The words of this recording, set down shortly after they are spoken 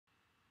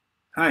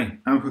Hi,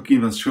 I'm Joaquin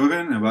van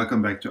Schoren and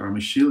welcome back to our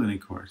machine learning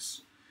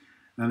course.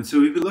 So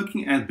we've been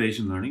looking at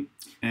Bayesian learning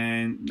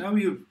and now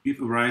we've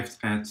arrived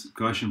at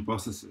Gaussian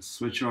processes,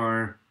 which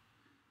are,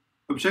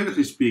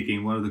 objectively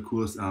speaking, one of the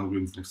coolest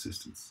algorithms in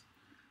existence.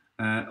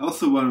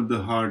 Also one of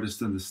the hardest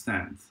to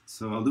understand,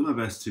 so I'll do my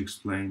best to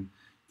explain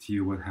to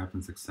you what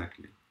happens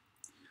exactly.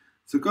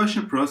 So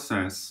Gaussian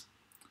process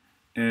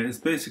is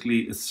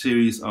basically a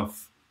series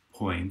of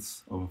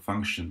points of a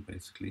function,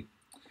 basically.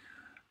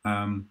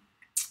 Um,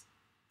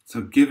 So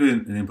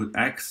given an input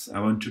x, I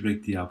want to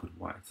predict the output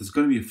y. So it's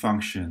going to be a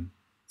function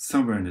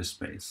somewhere in this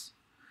space.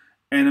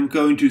 And I'm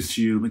going to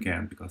assume,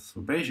 again, because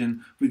for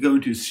Bayesian, we're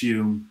going to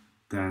assume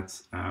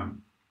that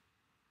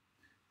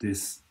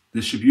this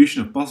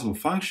distribution of possible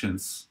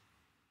functions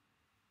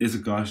is a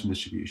Gaussian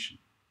distribution.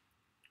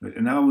 Right?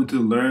 And now I want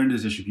to learn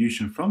this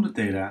distribution from the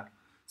data,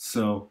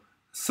 so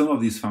some of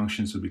these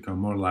functions will become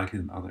more likely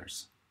than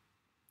others.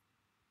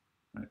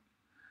 Right?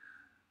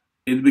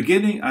 In the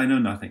beginning, I know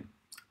nothing.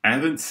 I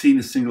haven't seen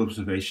a single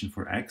observation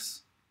for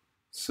x,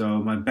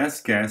 so my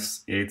best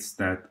guess is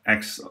that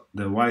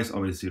the y is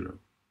always 0.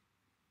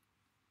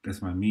 That's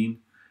my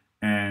mean,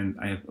 and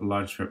I have a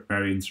large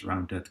variance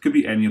around that. Could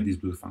be any of these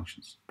blue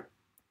functions.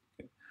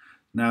 Okay.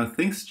 Now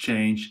things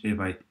change if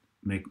I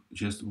make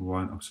just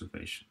one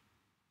observation.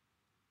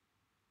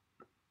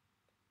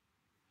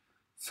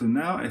 So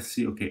now I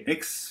see, okay,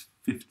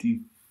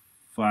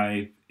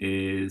 x55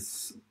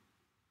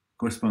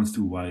 corresponds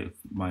to y of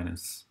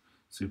minus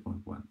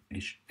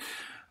 0.1-ish.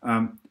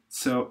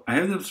 So I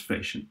have the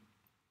observation.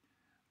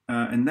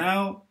 And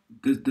now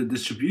the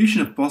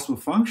distribution of possible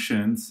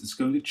functions is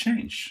going to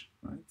change.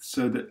 Right?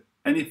 So that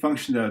any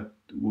function that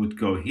would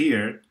go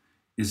here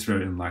is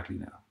very unlikely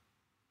now.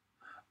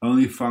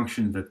 Only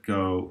functions that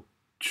go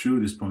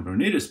through this point or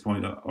near this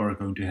point are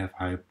going to have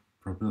high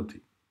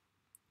probability.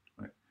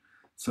 Right?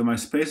 So my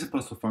space of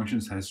possible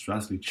functions has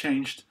drastically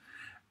changed,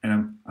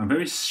 and I'm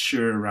very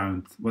sure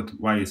around what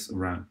y is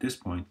around this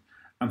point.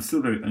 I'm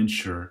still very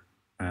unsure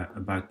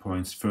about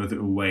points further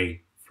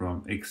away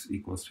from x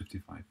equals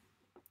 55.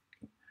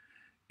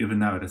 Even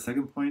now at the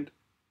second point,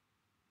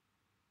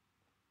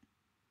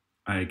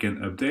 I again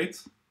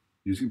update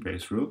using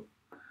base rule.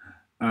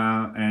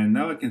 And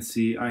now I can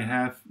see I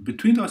have,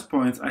 between those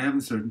points, I have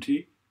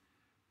uncertainty,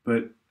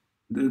 but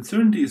the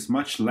uncertainty is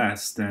much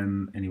less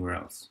than anywhere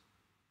else.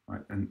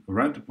 Right? And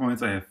around the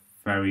points, I have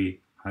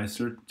very high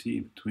certainty.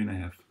 In between, I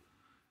have a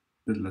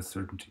bit less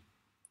certainty.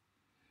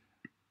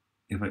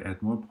 If I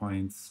add more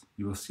points,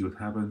 you will see what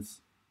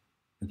happens.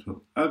 It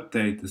will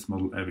update this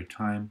model every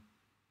time.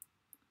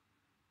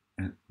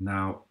 And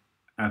now,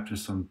 after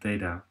some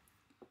data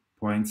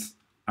points,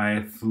 I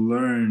have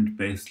learned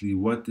basically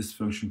what this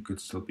function could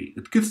still be.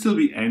 It could still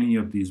be any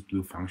of these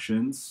blue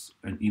functions,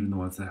 and even the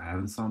ones that I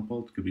haven't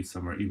sampled. It could be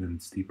somewhere even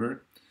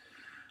steeper.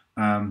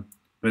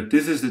 But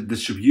this is the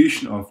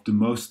distribution of the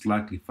most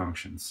likely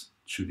functions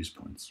through these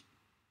points.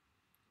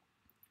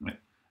 Right.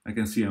 I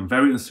can see I'm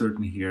very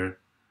uncertain here.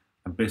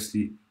 I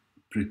basically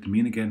predict the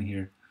mean again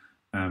here.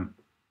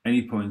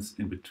 Any points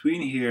in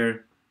between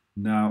here.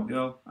 Now,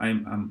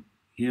 I'm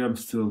I'm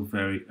still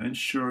very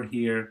unsure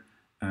here.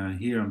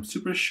 Here I'm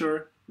super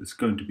sure. It's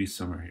going to be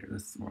somewhere here.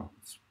 That's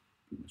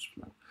pretty much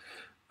flat.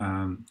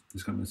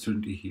 There's going to be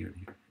uncertainty here and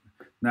here.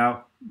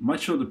 Now,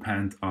 much will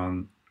depend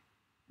on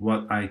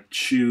what I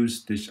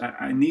choose.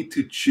 I need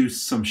to choose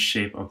some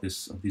shape of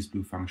these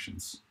blue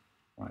functions.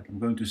 Right. I'm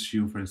going to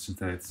assume, for instance,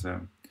 that it's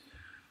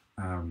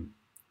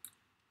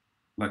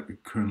like a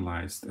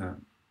kernelized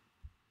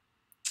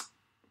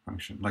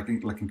function, like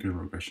in kernel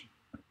regression.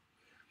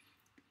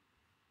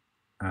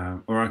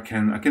 Or I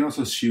can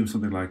also assume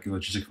something like a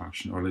logistic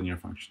function or a linear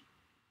function.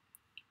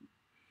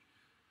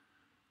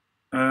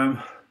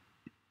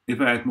 If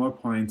I add more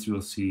points, you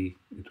will see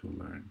it will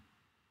learn,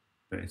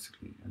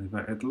 basically. And if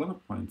I add a lot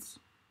of points,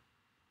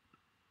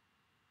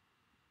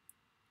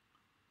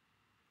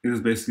 it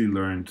has basically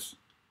learned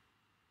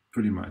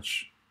pretty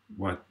much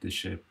what the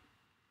shape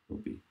will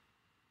be.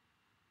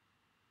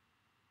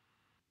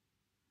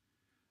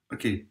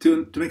 Okay,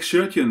 to make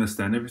sure that you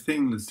understand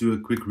everything, let's do a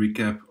quick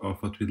recap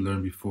of what we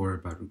learned before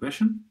about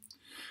regression.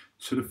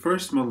 So the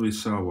first model we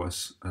saw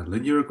was a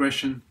linear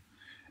regression.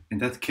 In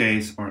that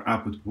case, our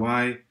output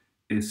y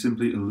is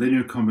simply a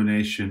linear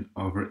combination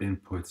of our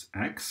inputs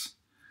x.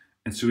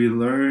 And so we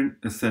learn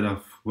a set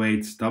of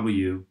weights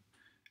w,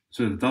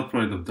 so the dot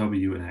product of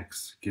w and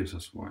x gives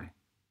us y,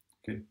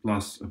 okay,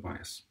 plus a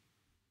bias.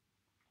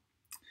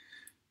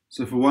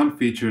 So for one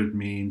feature, it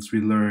means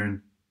we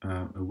learn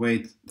a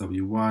weight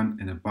w1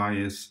 and a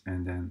bias,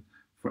 and then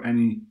for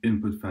any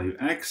input value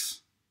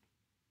x,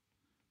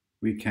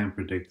 we can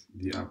predict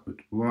the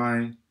output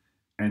y,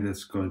 and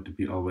that's going to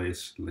be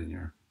always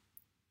linear.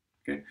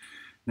 Okay.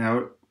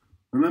 Now,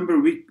 remember,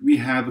 we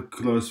have a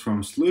closed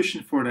form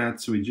solution for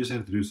that, so we just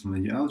have to do some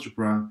linear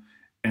algebra,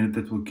 and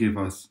that will give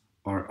us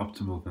our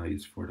optimal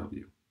values for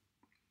w.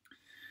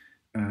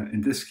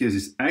 In this case,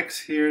 it's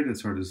x here,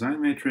 that's our design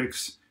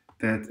matrix.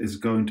 That is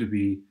going to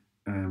be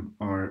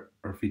our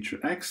feature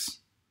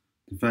x,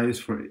 the values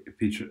for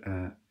feature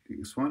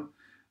x1,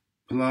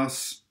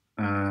 plus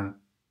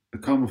a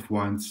column of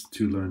ones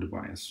to learn the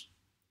bias.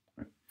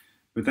 Right?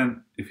 But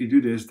then if you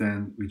do this,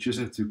 then we just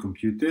have to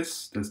compute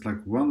this. That's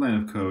like one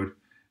line of code,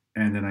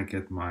 and then I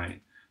get my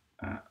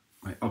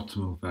my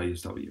optimal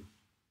values W,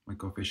 my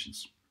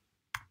coefficients.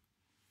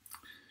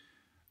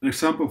 An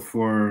example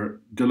for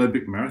the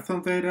Olympic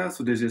marathon data.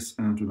 So this is,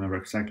 I don't remember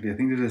exactly. I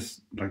think this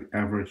is like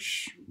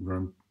average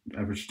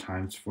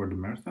times for the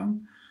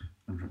marathon.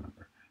 I don't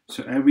remember.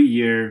 So every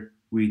year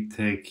we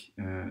take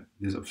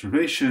this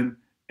observation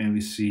and we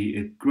see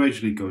it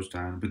gradually goes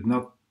down, but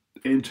not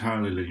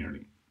entirely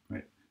linearly,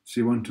 right?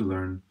 So you want to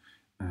learn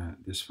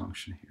this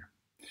function here.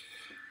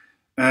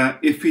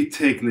 If we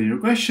take linear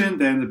regression,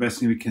 then the best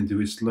thing we can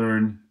do is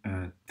learn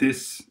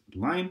this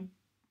line,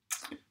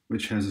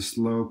 which has a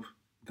slope,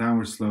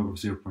 downward slope of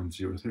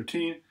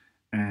 0.013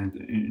 and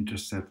an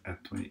intercept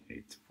at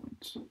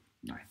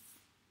 28.9.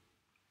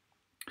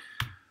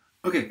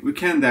 Okay, we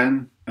can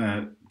then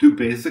do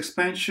basis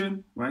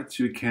expansion, right?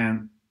 So we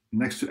can,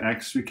 next to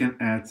x, we can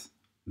add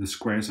the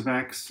squares of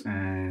x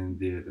and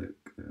the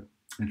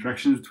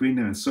interactions between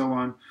them and so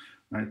on,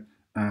 right?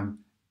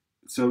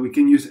 So we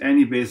can use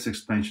any basis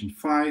expansion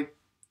phi,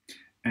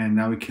 and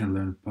now we can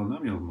learn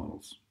polynomial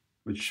models,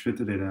 which fit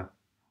the data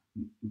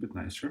a bit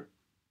nicer.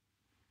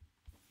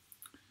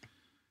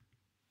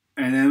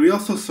 And then we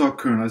also saw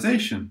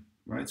kernelization,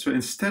 right? So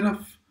instead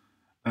of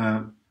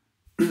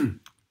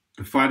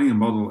defining a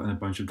model and a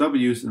bunch of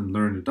W's and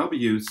learn the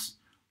W's,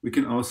 we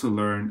can also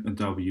learn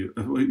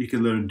we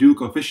can learn dual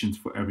coefficients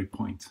for every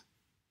point,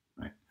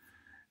 right?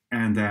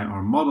 And then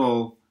our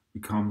model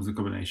becomes a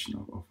combination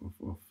of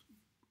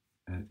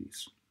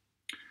these.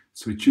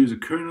 So we choose a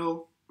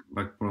kernel,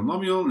 like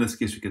polynomial. In this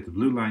case, we get the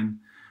blue line.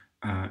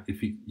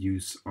 If we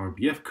use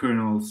RBF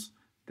kernels,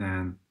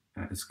 then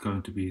it's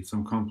going to be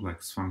some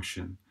complex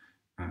function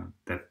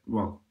that,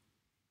 well,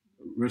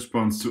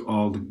 responds to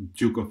all the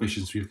dual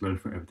coefficients we've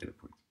learned for every data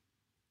point.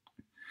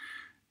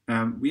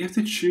 We have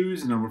to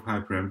choose a number of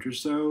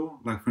hyperparameters, though.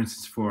 Like, for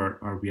instance, for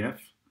RBF,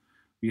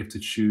 we have to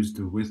choose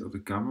the width of the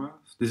gamma.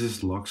 This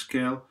is log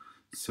scale,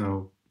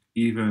 so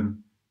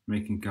even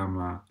making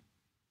gamma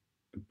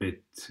a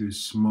bit too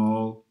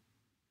small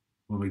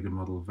will make the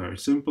model very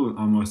simple and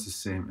almost the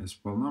same as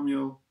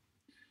polynomial.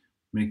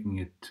 Making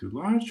it too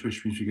large,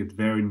 which means you get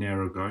very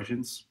narrow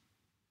Gaussians,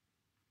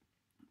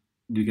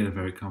 you get a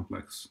very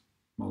complex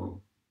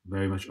model,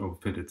 very much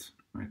overfitted,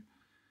 right?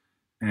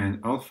 And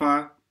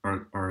alpha,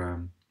 our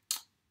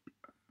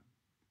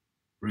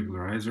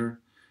regularizer,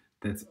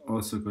 that's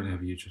also going to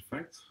have a huge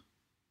effect.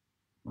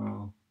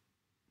 Well,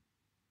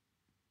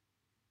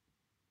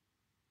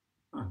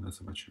 oh, not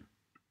so much here.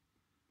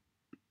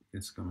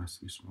 It's going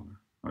to be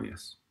smaller. Oh,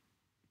 yes.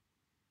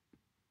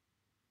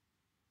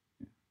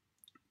 Yeah.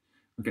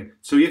 Okay,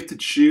 so you have to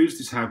choose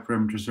these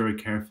hyperparameters very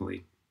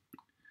carefully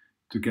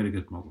to get a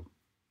good model.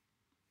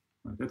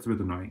 Right, that's a bit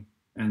annoying.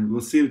 And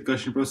we'll see that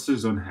Gaussian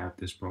processes don't have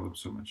this problem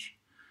so much.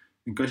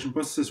 In Gaussian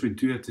processes, we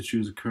do have to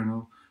choose a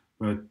kernel,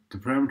 but the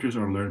parameters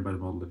are learned by the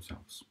model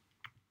themselves.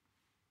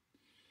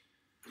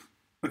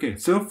 Okay,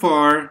 so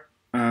far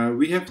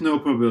we have no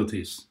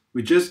probabilities.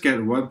 We just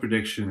get one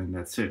prediction and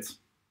that's it,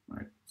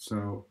 right?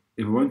 So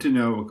if I want to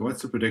know, okay,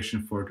 what's the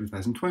prediction for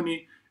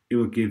 2020, it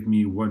will give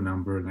me one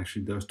number, and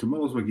actually those two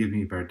models will give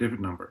me a very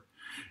different number.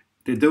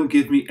 They don't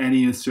give me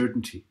any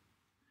uncertainty,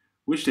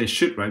 which they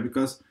should, right?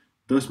 Because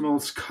those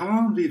models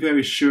can't be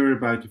very sure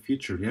about the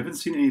future. We haven't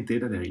seen any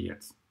data there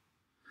yet.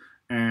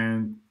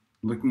 And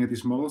looking at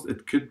these models,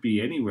 it could be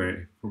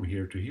anywhere from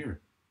here to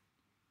here,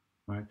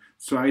 right?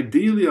 So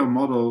ideally, a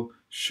model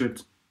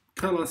should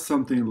tell us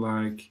something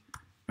like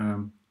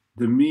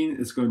the mean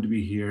is going to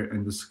be here,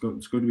 and there's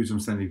going to be some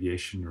standard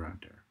deviation around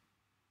there,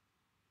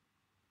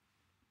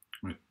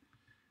 right?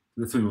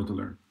 That's what we want to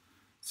learn.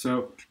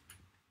 So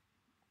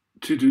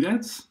to do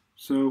that,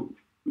 so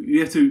we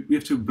have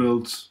to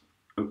build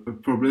a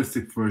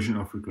probabilistic version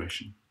of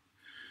regression.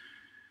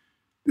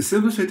 The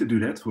simplest way to do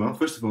that, well,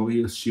 first of all,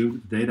 we assume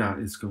that the data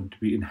is going to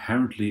be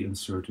inherently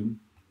uncertain.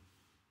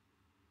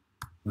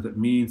 What that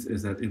means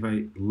is that if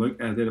I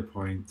look at a data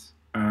point,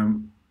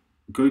 I'm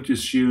going to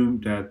assume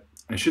that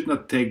I should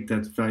not take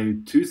that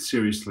value too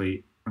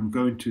seriously. I'm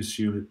going to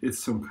assume that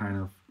it's some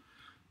kind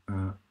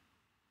of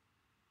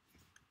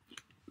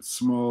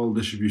small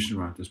distribution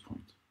around this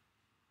point.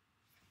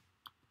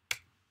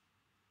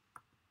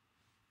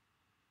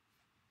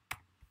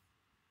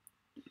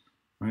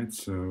 Right,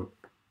 so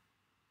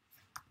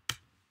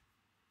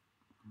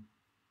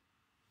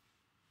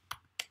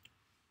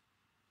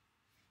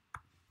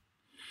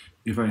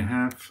if I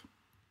have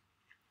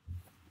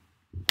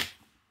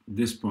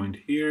this point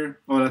here,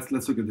 oh, let's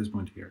look at this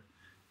point here,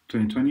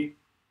 2020.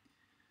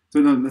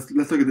 So no, let's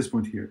look at this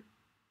point here.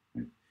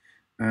 Right?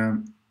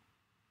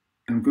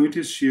 I'm going to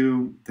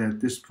assume that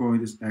this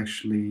point is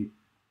actually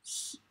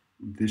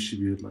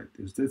distributed like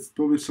this. There's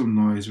probably some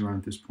noise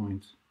around this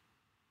point.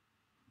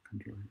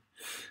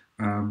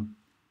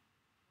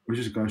 Which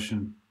is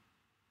Gaussian.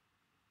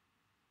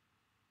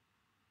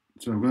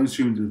 So I'm going to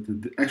assume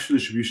that the actual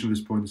distribution of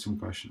this point is some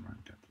Gaussian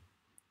around that.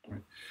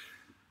 Right?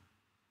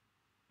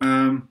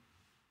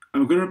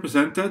 I'm going to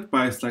represent that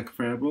by a slack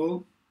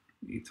variable,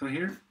 eta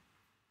here,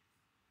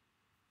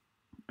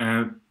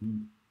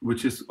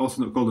 which is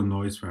also called a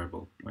noise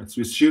variable. Right? So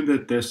we assume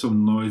that there's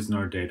some noise in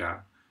our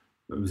data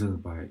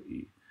represented by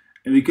E.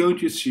 And we're going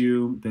to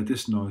assume that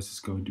this noise is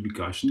going to be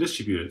Gaussian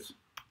distributed,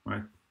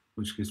 right?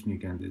 Which gives me,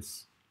 again,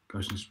 this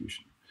Gaussian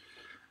distribution.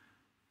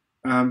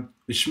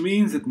 Which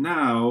means that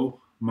now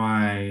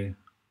my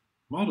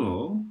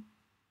model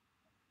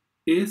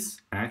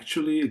is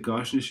actually a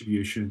Gaussian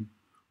distribution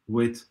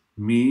with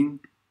mean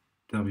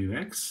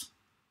Wx,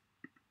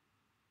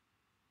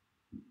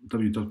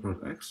 W dot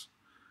product x,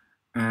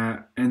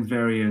 and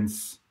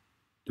variance,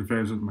 the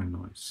variance of my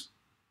noise.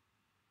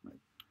 Right.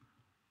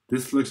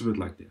 This looks a bit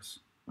like this,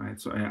 right?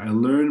 So I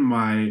learn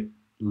my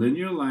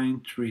linear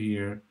line tree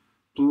here,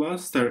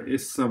 plus there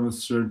is some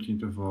uncertainty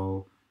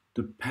interval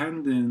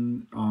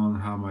depending on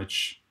how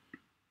much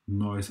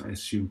noise I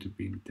assume to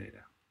be in the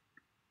data.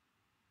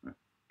 Right.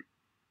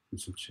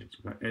 This will change.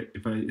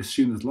 If I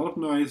assume there's a lot of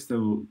noise,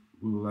 then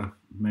we will have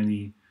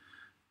many,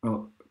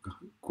 well,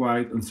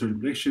 quite uncertain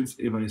predictions.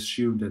 If I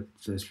assume that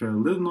there's very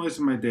little noise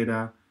in my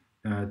data,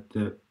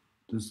 the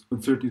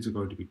uncertainties are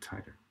going to be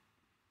tighter.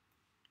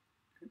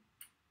 Okay.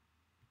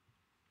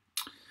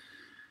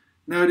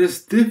 Now,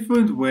 there's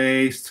different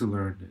ways to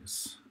learn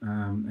this,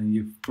 and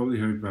you've probably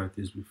heard about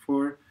this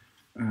before.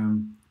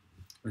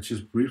 Let's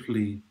just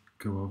briefly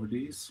go over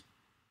these.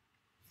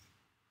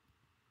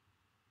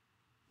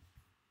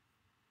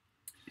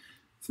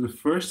 So the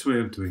first way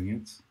of doing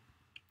it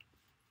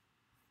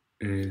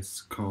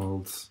is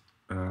called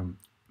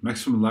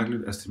maximum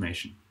likelihood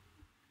estimation.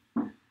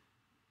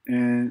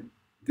 And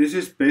this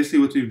is basically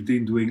what we've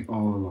been doing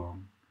all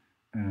along.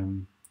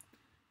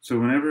 So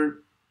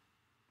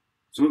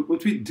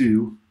what we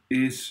do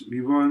is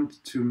we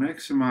want to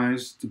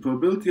maximize the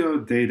probability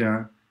of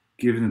data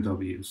given the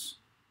W's.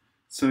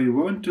 So you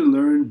want to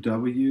learn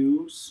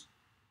W's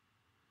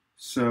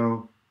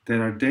so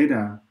that our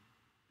data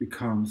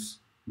becomes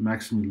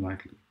maximally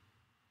likely,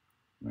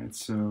 right?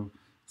 So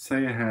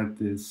say I had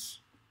these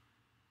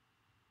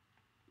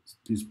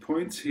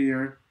points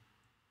here,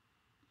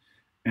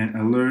 and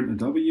I learned a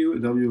W. A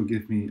W will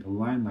give me a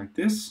line like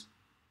this,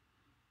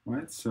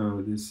 right?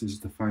 So this is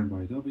defined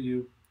by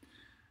W.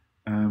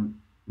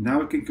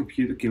 Now I can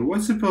compute, okay,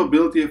 what's the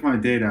probability of my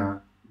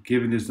data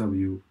given this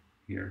W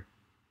here?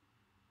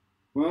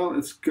 Well,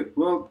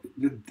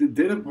 the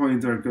data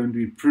points are going to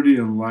be pretty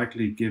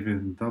unlikely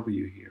given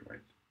W here, right?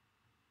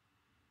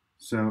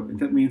 So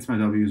that means my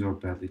W's are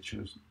badly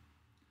chosen.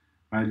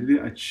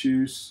 Ideally, I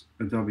choose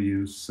a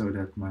W so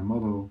that my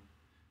model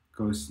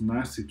goes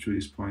nicely through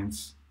these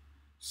points.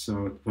 So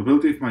the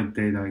probability of my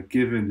data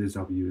given this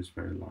W is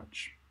very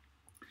large.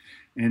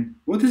 And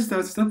what this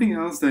does is nothing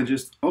else than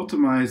just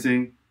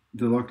optimizing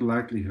the log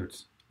likelihood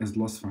as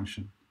loss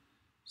function.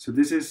 So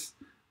this is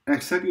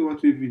exactly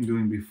what we've been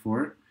doing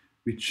before.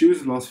 We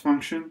choose a loss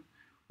function,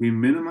 we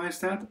minimize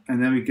that,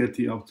 and then we get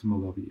the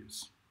optimal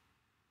W's.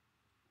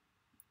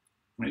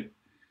 Right?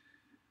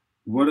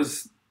 What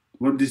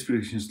do these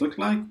predictions look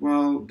like?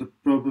 Well, the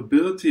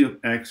probability of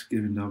x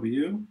given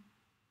W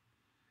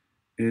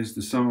is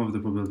the sum of the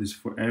probabilities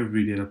for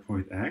every data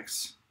point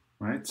x,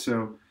 right?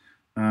 So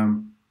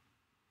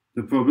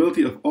the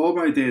probability of all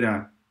my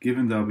data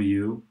given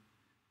W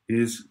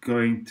is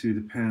going to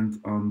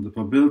depend on the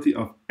probability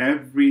of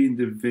every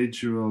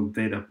individual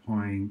data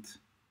point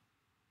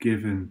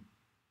given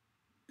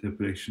the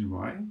prediction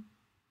y.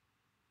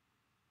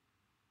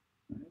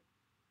 Right.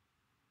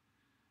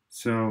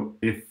 So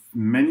if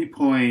many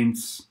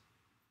points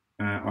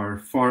are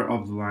far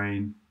off the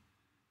line,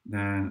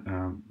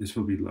 then this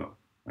will be low.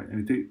 Right?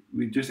 And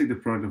we just take the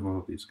product of all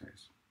of these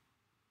guys.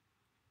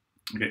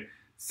 Okay,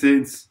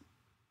 since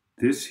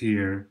this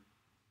here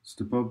is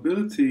the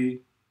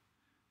probability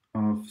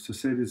of, so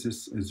say this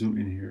is, I zoom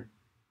in here,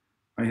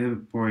 I have a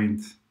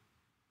point,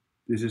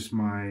 this is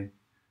my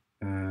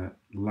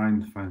line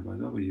defined by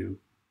W,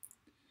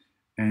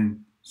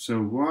 and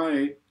so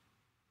y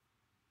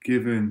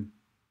given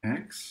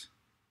x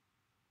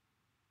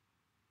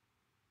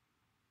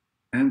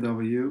and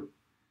W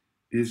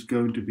is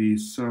going to be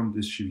some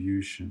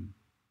distribution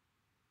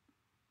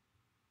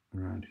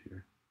around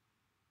here,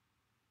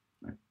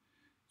 right?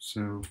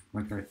 So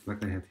like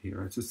I had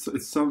here, right? So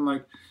it's something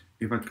like,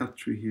 if I cut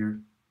through here,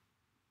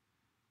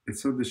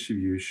 it's some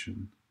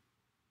distribution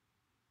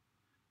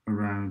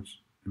around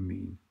a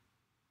mean.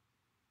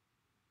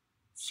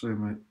 Sorry,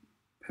 my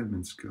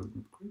penman skill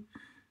not quite.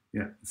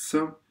 Yeah,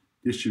 some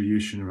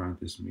distribution around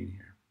this mean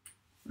here.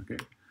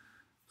 Okay,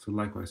 so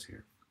likewise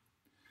here.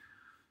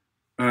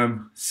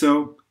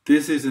 So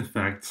this is in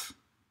fact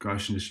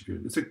Gaussian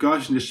distributed. It's a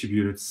Gaussian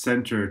distributed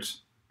centered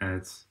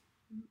at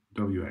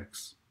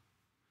Wx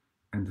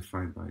and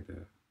defined by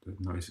the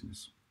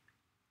noisiness.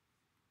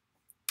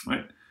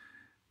 Right?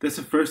 That's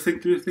the first thing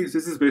to do. This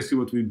is basically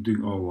what we're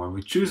doing all along.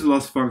 We choose a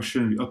loss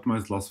function, we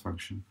optimize the loss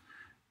function.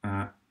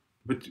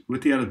 But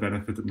with the added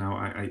benefit that now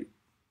I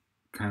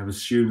kind of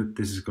assume that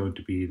this is going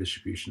to be a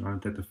distribution,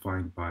 right? That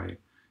defined by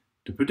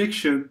the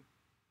prediction,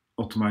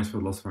 optimized for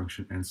the loss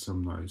function, and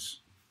some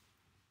noise.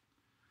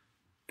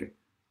 Okay,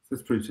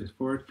 that's pretty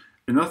straightforward.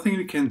 Another thing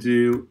we can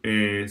do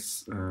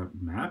is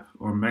map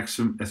or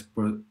maximum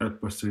a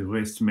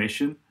posteriori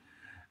estimation.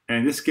 And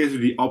in this case,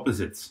 would be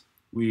opposite.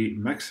 We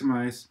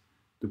maximize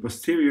the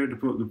posterior, the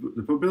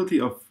probability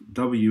of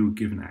W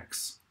given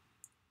X.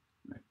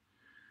 Right.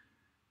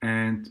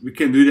 And we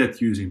can do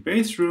that using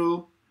Bayes'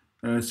 rule.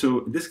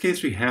 So in this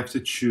case, we have to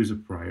choose a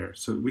prior.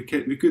 So we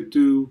could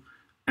do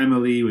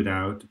MLE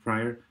without the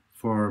prior.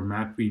 For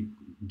map, we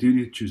do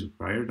need to choose a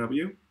prior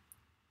W.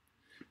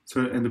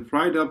 So, and the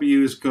prior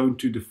W is going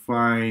to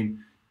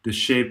define the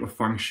shape of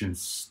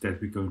functions that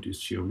we're going to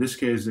assume. In this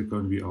case, they're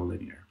going to be all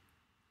linear,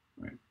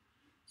 right?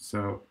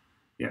 So,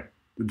 yeah,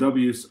 the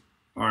W's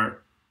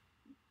are,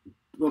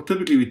 well,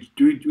 typically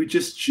we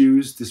just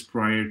choose this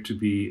prior to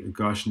be a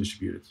Gaussian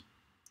distributed.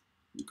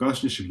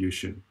 Gaussian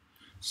distribution,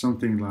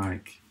 something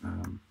like,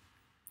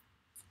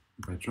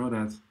 if I draw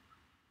that,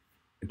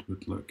 it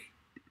would look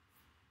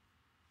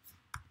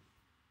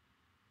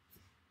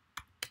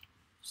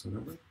so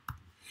that way.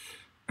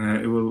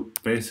 It will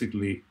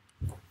basically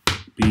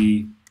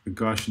be a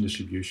Gaussian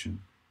distribution.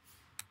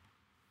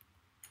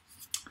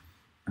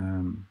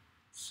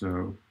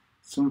 So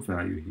some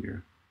value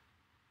here.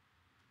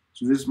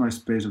 So this is my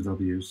space of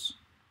W's,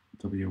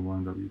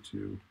 W1,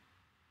 W2.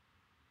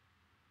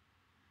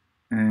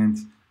 And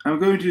I'm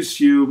going to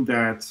assume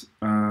that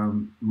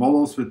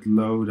models with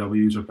low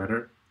W's are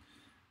better.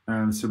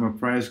 So my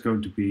prior is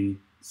going to be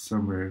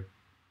somewhere,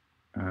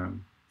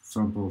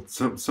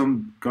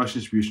 some Gaussian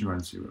distribution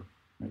around 0.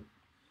 Right?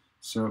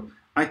 So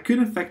I could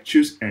in fact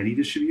choose any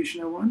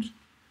distribution I want,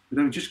 but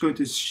I'm just going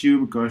to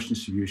assume a Gaussian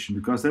distribution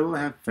because they will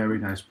have very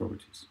nice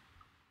properties.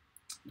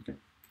 Okay,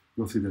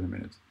 we'll see that in a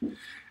minute.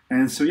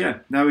 And so yeah,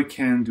 now we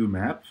can do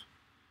map.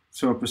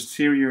 So a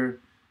posterior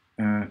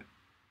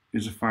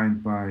is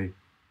defined by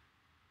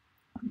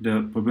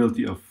the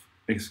probability of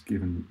X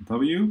given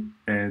W,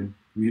 and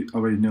we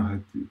already know how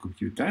to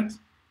compute that,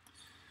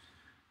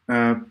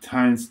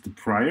 times the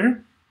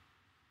prior,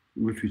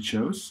 which we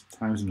chose,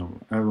 times the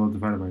normal, well,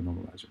 divided by a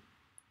normalizer.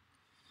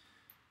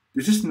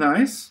 This is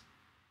nice,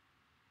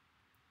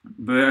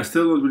 but I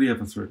still don't really have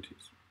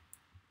uncertainties.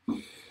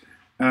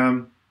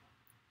 I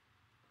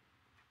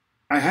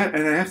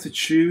have to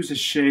choose a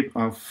shape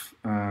of,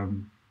 I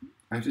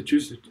have to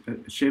choose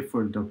a shape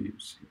for the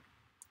W's.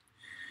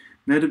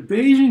 Now the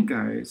Bayesian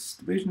guys,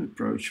 the Bayesian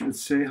approach would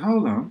say,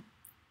 hold on,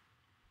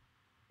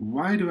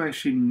 why do I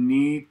actually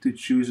need to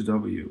choose a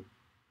W?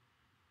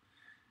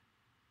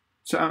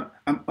 So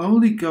I'm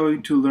only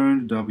going to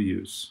learn the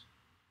W's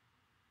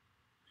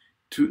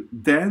to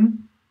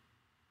then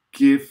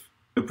give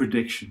a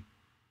prediction,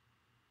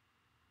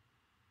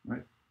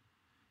 right?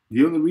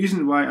 The only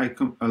reason why I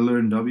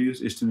learn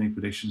W's is to make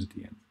predictions at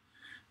the end.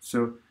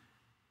 So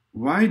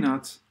why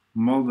not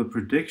model the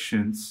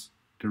predictions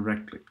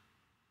directly?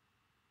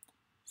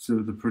 So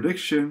the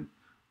prediction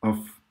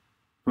of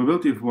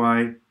probability of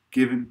Y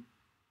given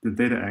the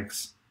data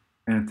X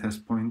and a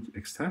test point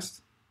X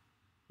test,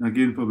 now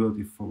given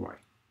probability for Y.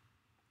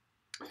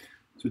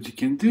 So what you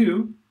can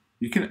do,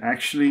 you can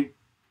actually,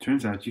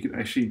 turns out you can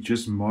actually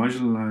just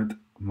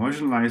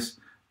marginalize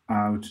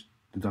out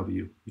the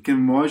W. You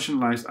can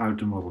marginalize out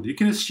the model. You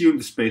can assume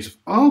the space of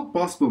all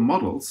possible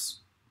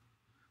models,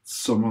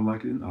 some more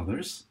likely than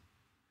others,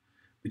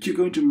 but you're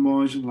going to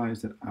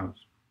marginalize that out.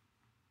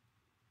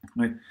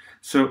 Right?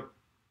 So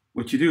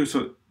what you do,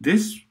 so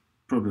this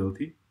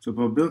probability, so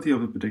probability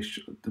of the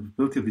prediction, the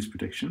probability of these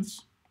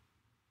predictions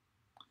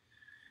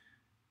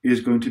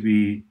is going to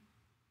be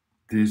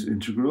this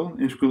integral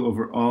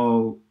over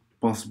all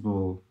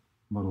possible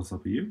models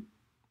W.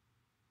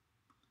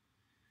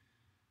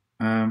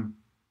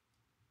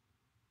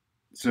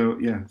 So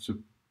yeah, so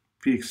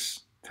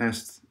Px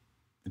test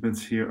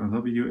depends here on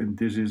W, and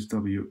this is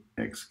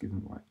Wx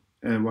given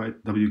Y,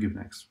 W given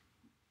X.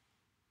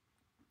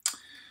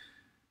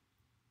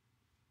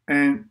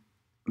 And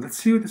let's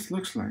see what this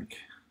looks like,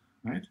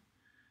 right?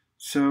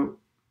 So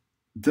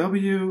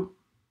W,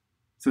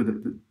 so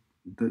the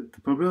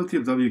probability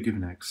of W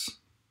given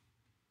X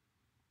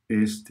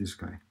is this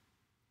guy.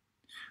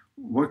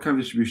 What kind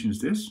of distribution is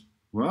this?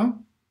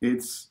 Well,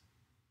 it's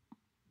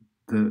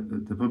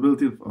the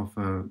probability of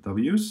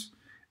W's,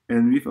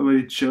 and we've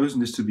already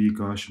chosen this to be a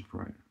Gaussian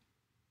prior.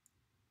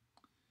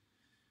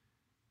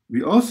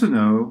 We also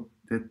know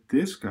that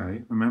this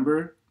guy,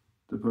 remember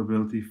the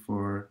probability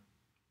for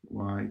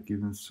Y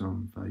given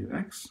some value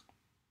X,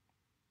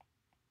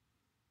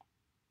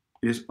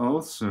 is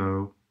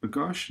also a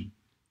Gaussian.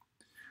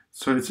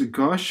 So it's a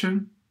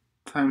Gaussian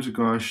times a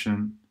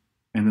Gaussian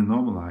and a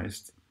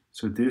normalized.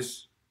 So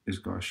this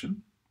is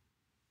Gaussian.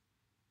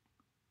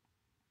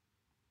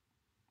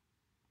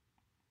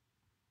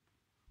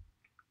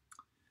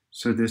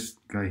 So this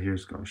guy here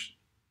is Gaussian.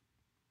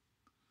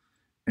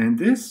 And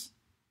this,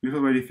 we've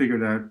already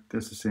figured out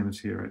that's the same as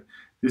here, right?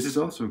 This is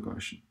also a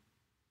Gaussian.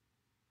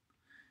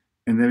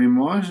 And then we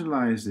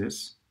marginalize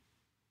this,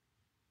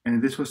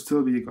 and this will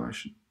still be a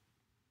Gaussian.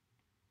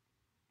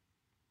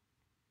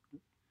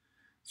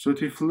 So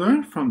what we've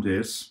learned from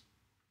this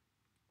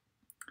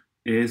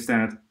is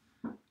that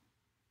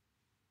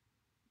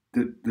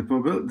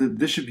the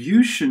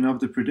distribution of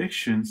the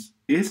predictions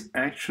is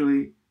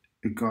actually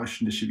a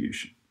Gaussian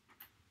distribution.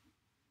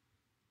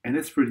 And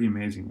that's pretty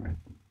amazing, right?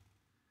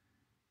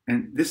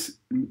 And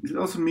it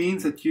also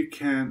means that you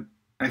can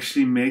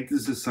actually make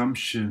this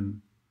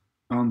assumption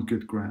on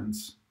good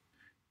grounds.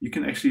 You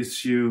can actually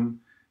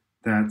assume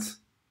that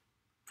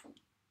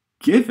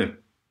given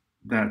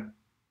that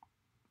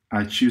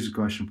I choose a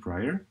Gaussian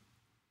prior,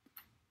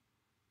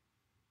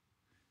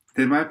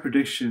 then my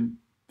prediction,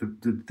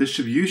 the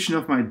distribution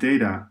of my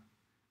data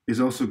is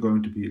also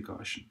going to be a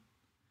Gaussian.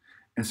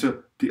 And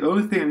so the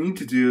only thing I need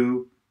to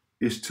do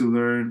is to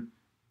learn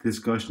this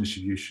Gaussian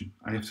distribution.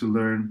 I have to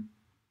learn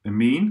a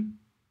mean,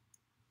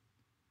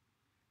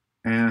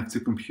 and I have to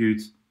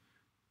compute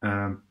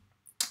a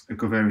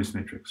covariance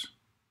matrix.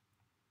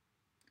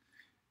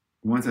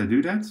 Once I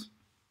do that,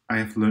 I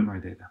have learned my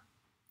data.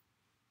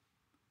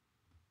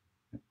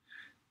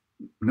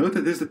 Note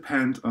that this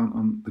depends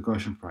on the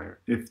Gaussian prior.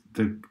 If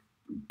the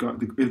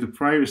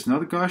prior is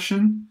not a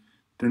Gaussian,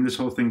 then this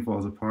whole thing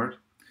falls apart,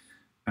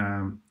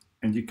 and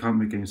you can't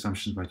make any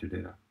assumptions about your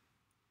data.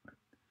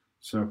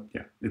 So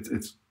yeah,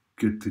 it's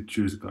good to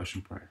choose a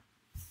Gaussian prior.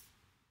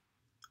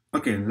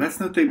 Okay, let's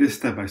now take this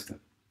step by step.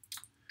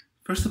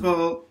 First of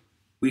all,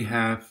 we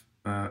have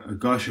a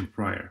Gaussian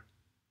prior,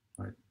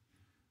 right?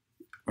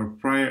 Or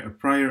a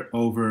prior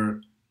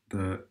over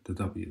the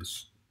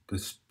W's, the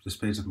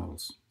space of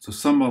models. So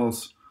some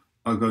models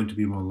are going to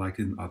be more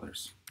likely than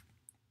others.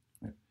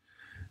 Right?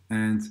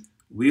 And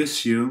we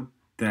assume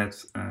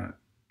that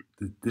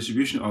the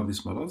distribution of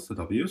these models, the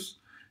W's,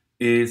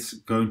 is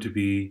going to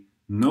be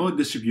no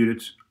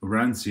distributed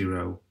around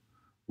 0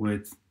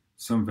 with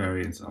some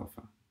variance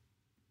alpha.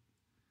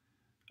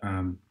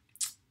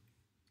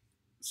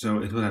 So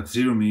it will have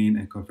 0 mean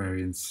and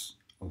covariance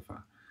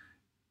alpha.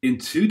 In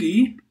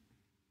 2D,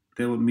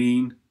 that would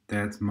mean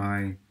that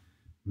my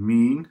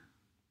mean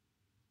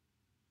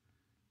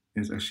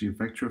is actually a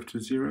vector of 2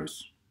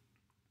 zeros.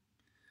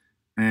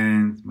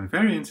 And my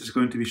variance is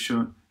going to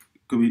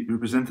be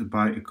represented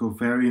by a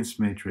covariance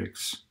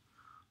matrix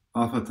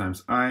alpha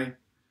times I,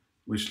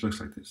 which looks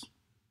like this.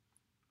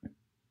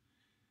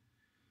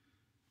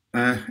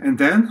 And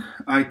then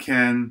I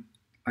can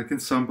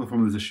sample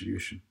from the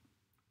distribution.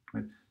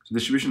 Right? So the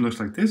distribution looks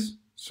like this.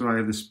 So I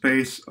have the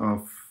space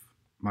of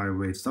my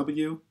weights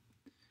W,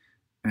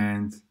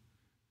 and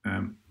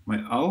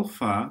my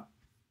alpha,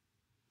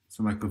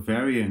 so my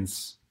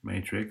covariance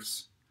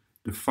matrix,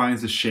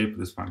 defines the shape of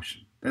this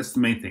function. That's the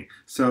main thing.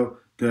 So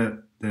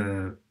the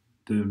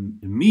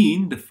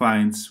mean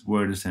defines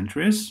where the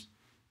center is.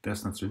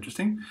 That's not so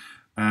interesting.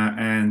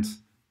 And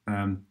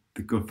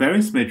the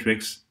covariance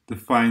matrix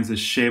defines the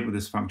shape of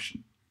this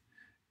function.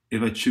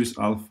 If I choose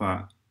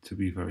alpha to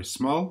be very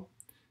small,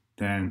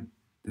 then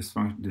this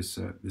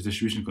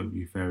distribution is going to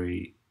be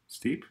very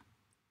steep,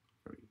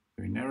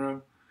 very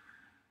narrow.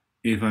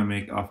 If I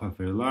make alpha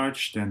very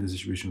large, then the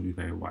distribution will be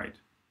very wide.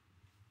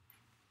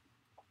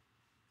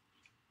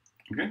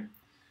 Okay.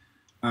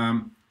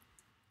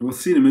 We'll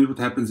see in a minute what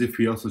happens if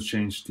we also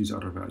change these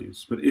other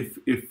values. But if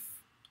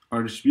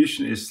our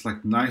distribution is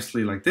like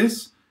nicely like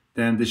this,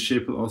 then this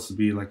shape will also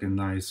be like a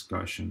nice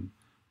Gaussian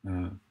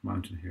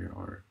mountain here,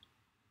 or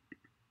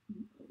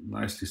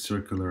nicely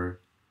circular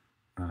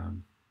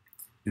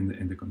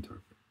in the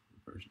contour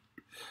version.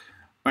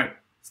 All right,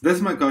 so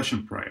that's my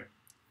Gaussian prior.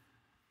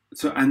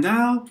 So I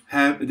now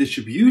have a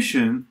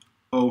distribution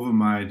over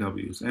my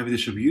W's. I have a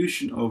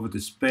distribution over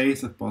the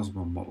space of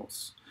possible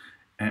models.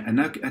 And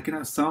now I can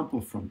now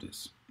sample from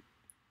this.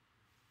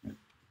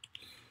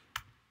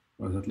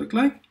 What does that look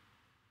like?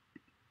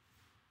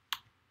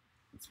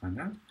 Let's find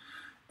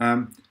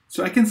out.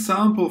 So I can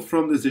sample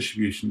from this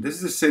distribution. This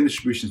is the same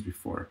distribution as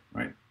before,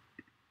 right?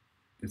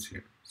 It's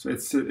here. So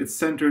it's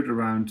centered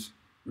around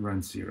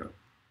 0,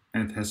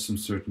 and it has some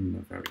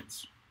certain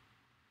variance.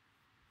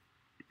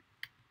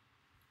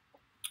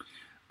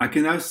 I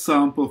can now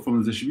sample from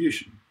the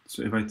distribution.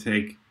 So if I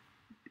take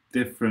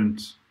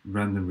different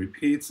random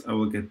repeats, I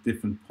will get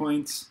different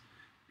points,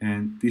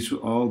 and these will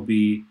all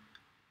be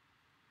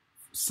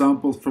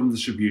sampled from the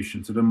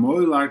distribution. So they're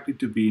more likely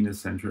to be in the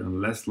center and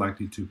less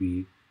likely to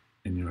be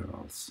anywhere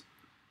else.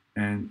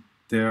 And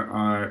there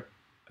are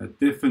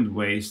different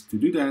ways to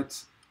do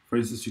that. For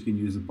instance, you can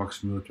use a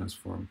Box-Muller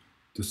transform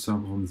to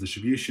sample from the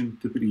distribution.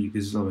 Typically,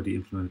 this is already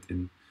implemented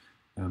in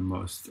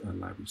most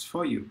libraries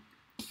for you.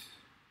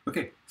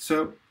 Okay,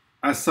 so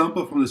I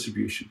sample from the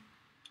distribution.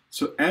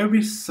 So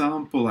every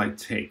sample I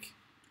take,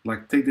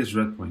 like take this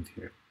red point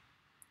here,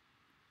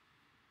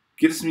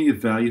 gives me a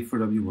value for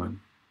W1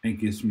 and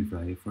gives me a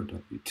value for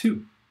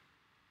W2.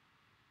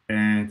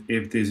 And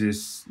if this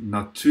is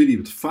not 2D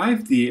but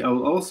 5D, I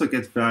will also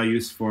get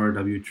values for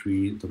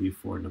W3,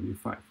 W4, and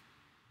W5.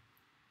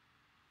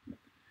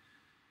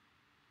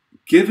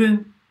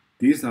 Given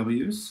these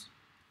W's,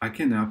 I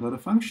can now plot a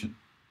function.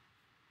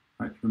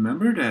 Right?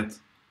 Remember that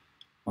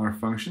our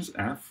functions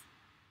f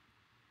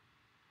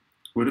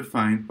were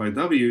defined by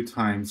W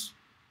times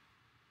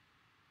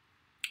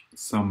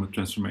some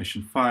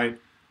transformation phi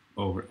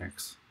over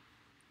x.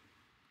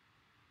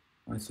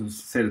 Right, so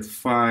say that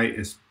phi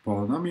is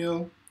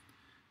polynomial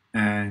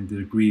and the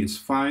degree is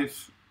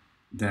 5,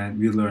 then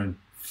we learn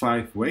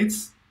 5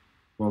 weights.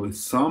 Well, we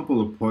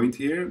sample a point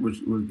here,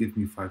 which will give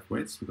me 5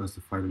 weights because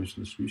the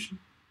 5-dimensional distribution,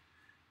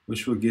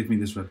 which will give me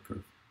this red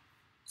curve.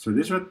 So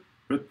this red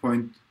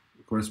point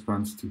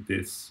corresponds to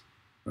this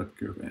red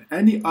curve. And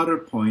any other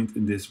point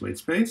in this weight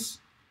space,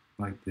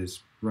 like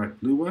this bright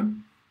blue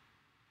one,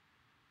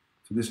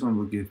 so this one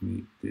will give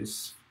me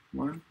this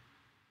one.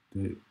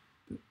 The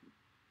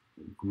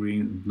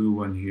green and blue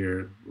one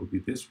here will be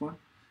this one.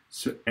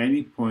 So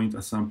any point I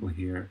sample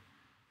here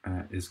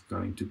is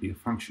going to be a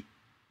function.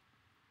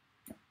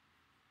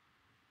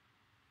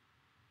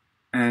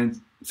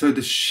 And so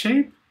the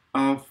shape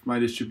of my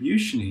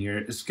distribution here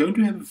is going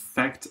to have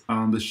effect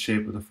on the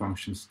shape of the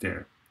functions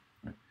there.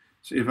 Right?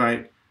 So if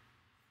I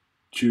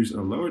choose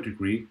a lower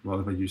degree, well,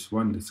 if I use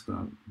 1, it's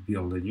going to be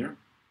a linear.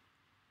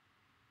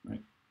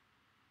 Right?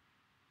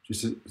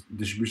 Just a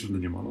distribution of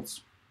linear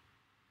models.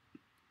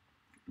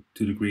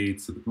 2 degree,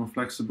 it's a bit more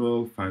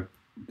flexible. 8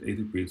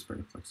 degree, it's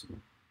very flexible.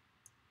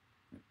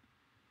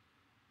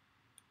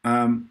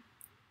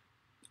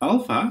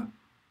 Alpha,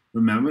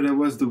 remember that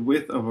was the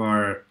width of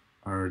our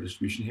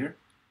distribution here.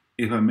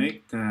 If I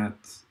make that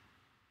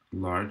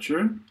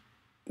larger,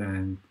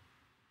 then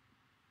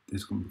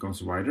this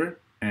becomes wider,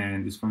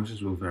 and these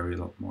functions will vary a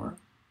lot more.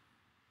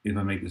 If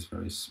I make this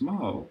very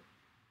small,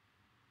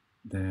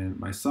 then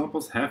my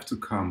samples have to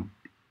come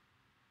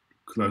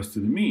close to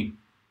the mean,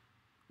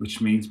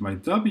 which means my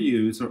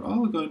W's are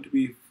all going to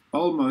be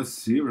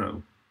almost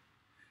 0.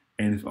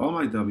 And if all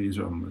my W's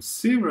are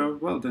almost 0,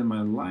 well, then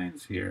my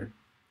lines here,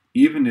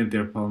 even if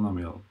they're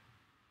polynomial,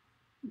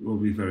 will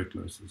be very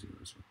close to 0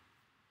 as well.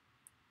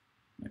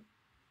 Right?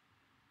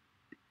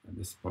 And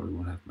this probably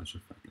won't have much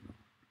effect at all.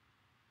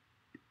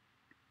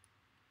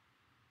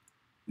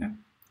 Yeah.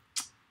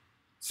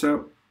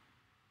 So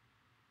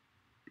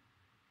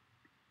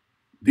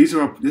this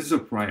is a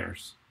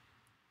priors.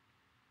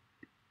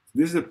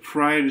 This is a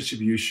prior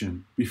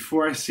distribution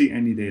before I see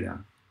any data.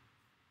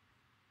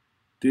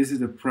 This is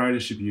the prior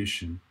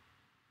distribution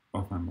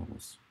of my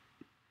models.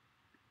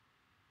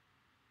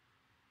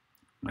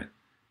 Right.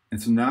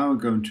 And so now I'm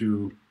going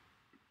to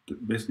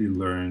basically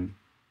learn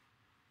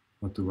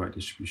what the right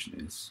distribution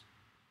is.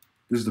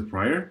 This is the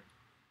prior,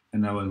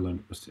 and now I learn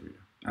the posterior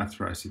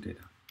after I see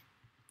data.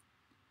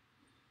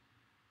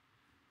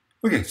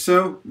 Okay,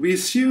 so we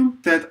assume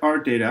that our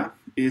data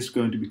is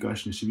going to be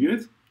Gaussian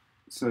distributed.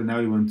 So now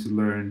we want to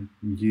learn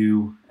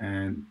mu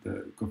and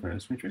the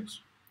covariance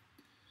matrix.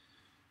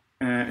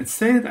 And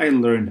say that I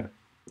learned that.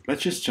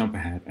 Let's just jump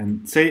ahead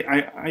and say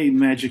I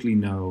magically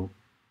know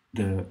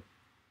the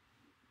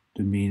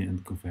mean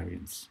and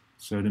covariance.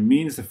 So the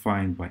mean is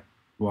defined by,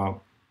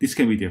 well, these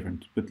can be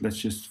different, but let's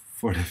just,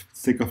 for the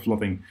sake of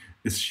plotting,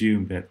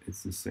 assume that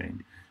it's the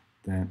same.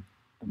 Then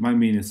my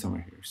mean is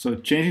somewhere here. So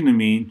changing the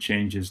mean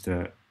changes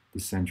the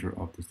center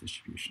of this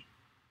distribution.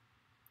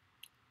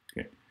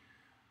 Okay.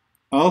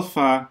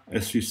 Alpha,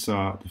 as we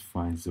saw,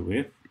 defines the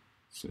width.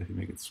 So if you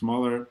make it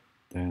smaller,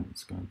 then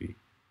it's going to be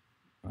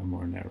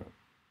more narrow.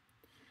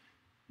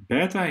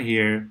 Beta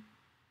here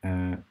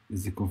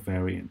is the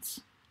covariance.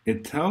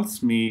 It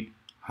tells me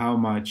how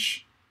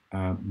much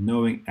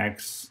knowing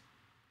x,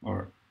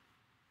 or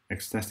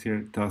x test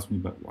here, tells me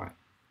about y.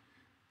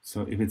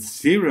 So if it's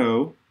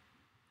 0,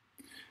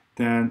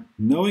 then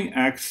knowing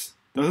x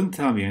doesn't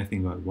tell me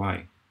anything about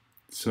y.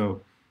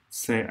 So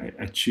say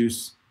I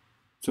choose,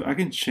 so I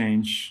can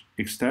change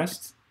x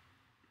test,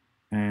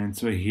 and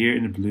so here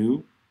in the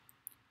blue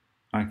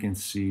I can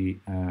see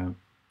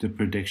the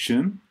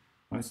prediction.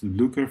 Right, so the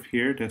blue curve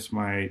here, that's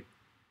my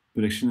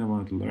prediction I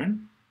wanted to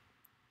learn.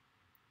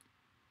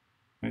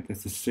 Right,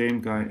 that's the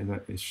same guy as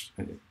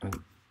I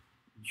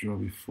drew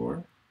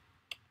before.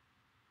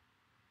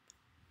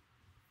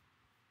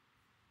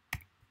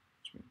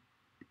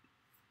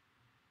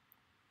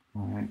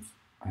 Right,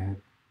 I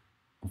had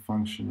a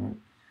function, right?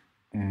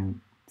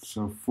 And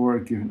so for a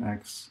given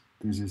x,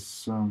 this is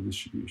some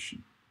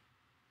distribution.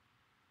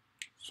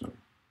 Sorry,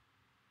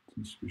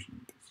 distribution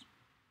like this.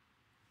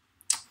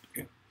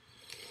 Okay.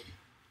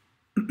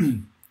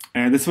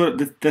 And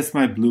that's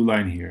my blue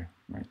line here,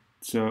 right?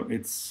 So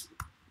it's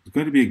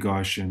going to be a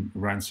Gaussian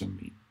ransom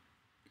mean.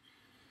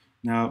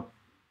 Now,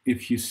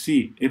 if you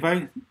see, if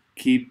I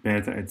keep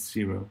beta at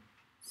 0,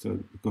 so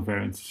the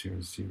covariance here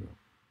is 0.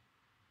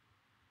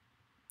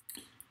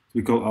 So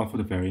we call alpha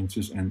the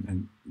variances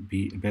and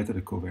beta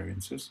the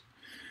covariances.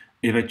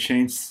 If I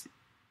change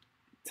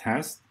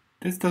test,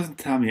 this doesn't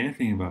tell me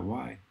anything about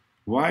y.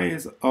 Y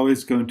is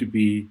always going to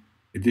be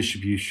a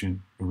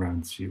distribution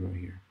around 0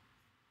 here.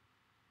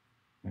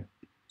 Right.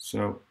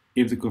 So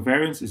if the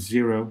covariance is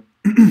 0,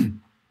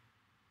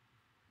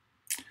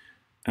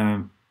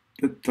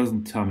 that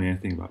doesn't tell me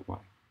anything about y.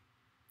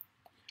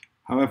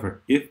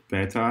 However, if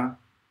beta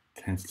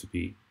tends to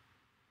be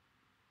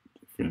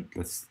different,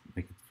 let's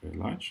make it very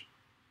large.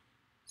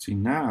 See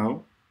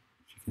now,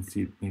 if you can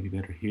see it maybe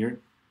better here,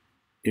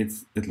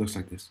 it looks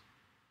like this.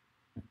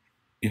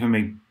 If I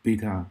make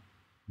beta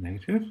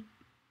negative,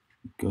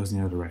 it goes in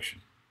the other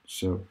direction.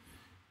 So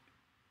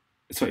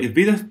So if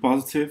beta is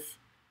positive,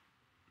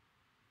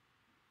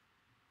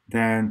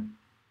 then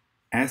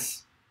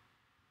as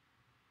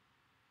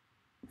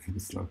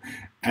slow,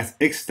 as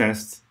x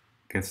test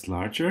gets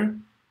larger,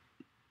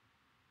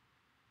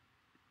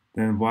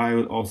 then y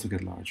will also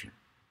get larger.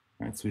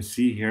 Right? So we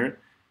see here,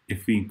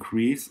 if we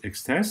increase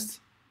x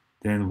test,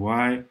 then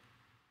y,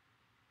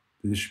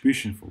 the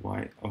distribution for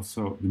y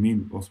also, the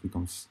mean also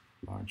becomes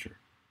larger.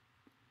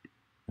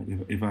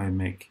 And if I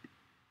make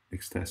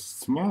x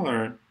test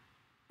smaller,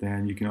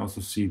 then you can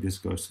also see this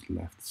goes to the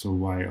left. So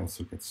y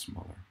also gets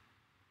smaller.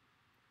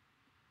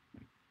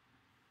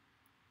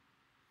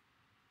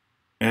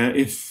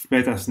 If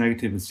beta is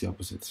negative, it's the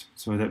opposite.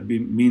 So that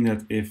means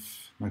that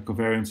if my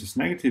covariance is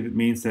negative, it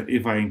means that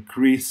if I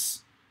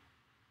increase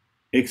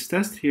x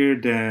test here,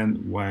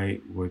 then y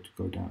would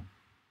go down.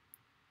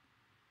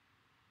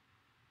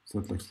 So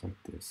it looks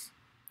like this.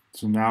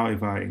 So now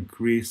if I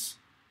increase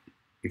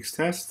x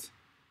test,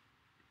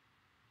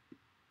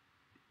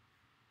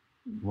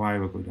 y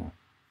will go down.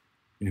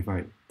 If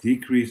I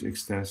decrease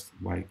x test,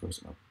 y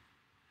goes up.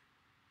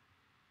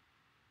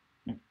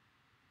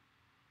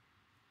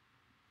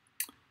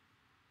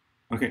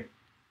 Okay,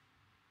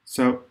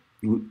 so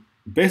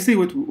basically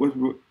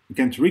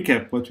again, to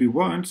recap, what we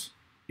want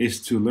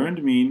is to learn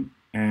the mean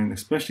and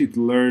especially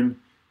to learn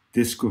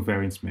this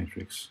covariance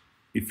matrix.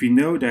 If we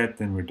know that,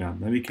 then we're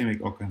done. Then we can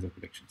make all kinds of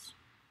predictions.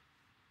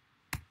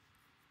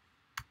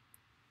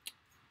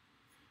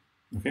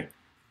 Okay.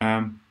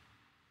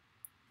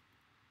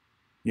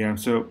 Yeah,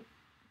 so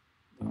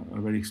I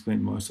already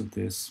explained most of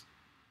this.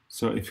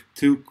 So if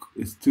two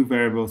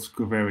variables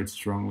covariate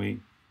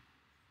strongly,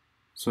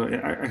 so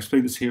I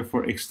explained this here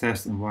for x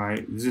test and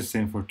y. This is the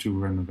same for two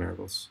random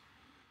variables.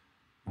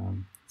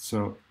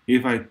 So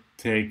if I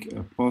take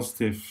a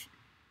positive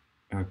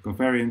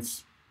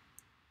covariance,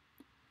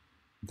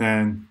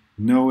 then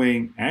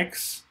knowing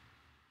x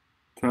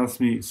tells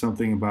me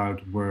something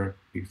about where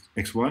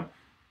x1.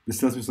 This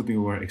tells me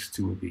something where x2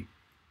 will be.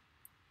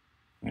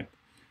 Right?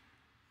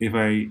 If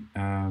I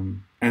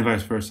and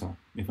vice versa.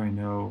 If I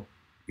know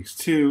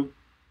x2,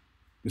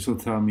 this will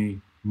tell me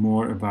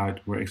more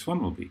about where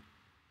x1 will be.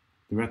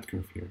 The red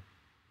curve here.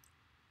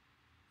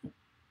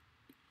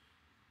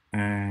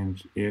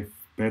 And if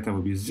beta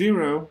will be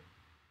 0,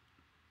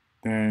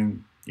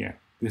 then yeah,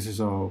 this is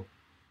all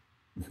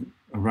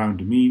around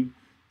the mean.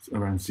 It's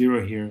around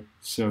 0 here.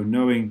 So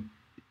knowing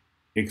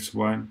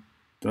x1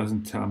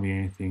 doesn't tell me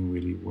anything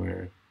really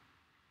where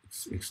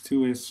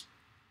x2 is,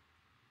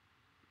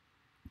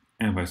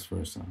 and vice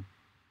versa.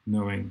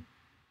 Knowing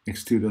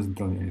x2 doesn't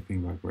tell me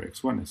anything about where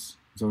x1 is.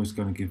 It's always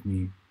going to give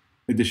me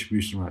a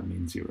distribution around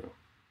mean 0.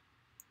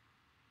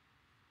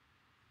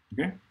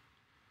 Okay,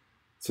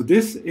 so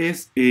this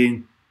is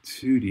in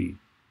 2D.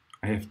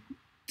 I have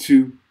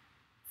two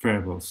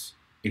variables,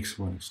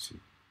 x1, x2.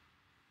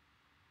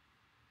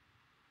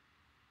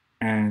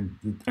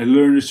 And I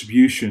learn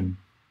distribution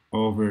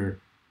over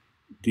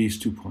these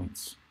 2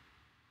 points.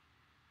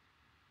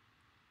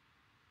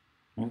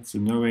 Right, so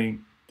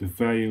knowing the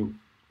value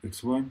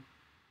x1,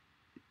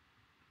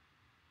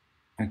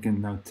 I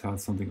can now tell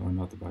something or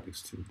not about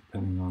x2,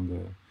 depending on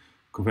the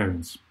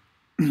covariance.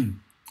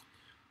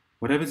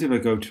 What happens if I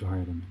go to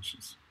higher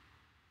dimensions?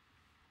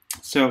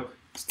 So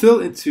still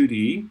in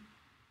 2D,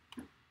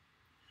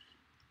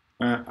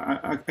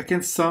 I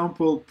can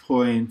sample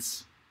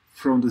points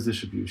from this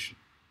distribution,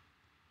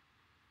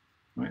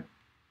 right?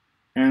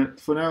 And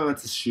for now,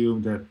 let's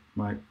assume that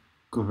my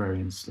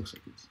covariance looks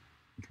like this.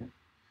 Okay,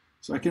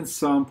 so I can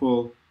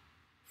sample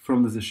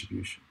from the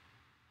distribution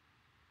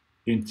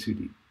in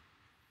 2D.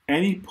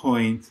 Any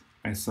point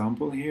I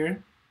sample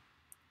here,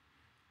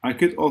 I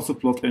could also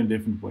plot in a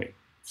different way.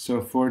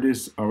 So for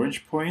this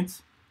orange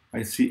point,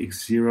 I see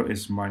x0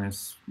 is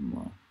minus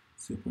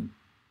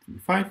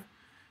 0.25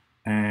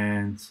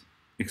 and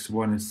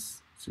x1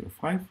 is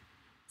 0.5.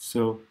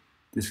 So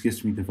this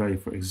gives me the value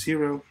for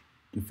x0,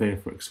 the value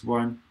for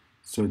x1.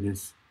 So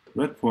this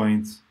red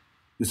point,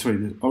 this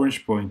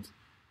orange point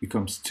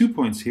becomes 2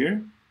 points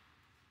here.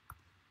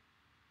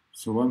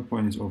 So 1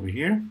 point is over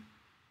here.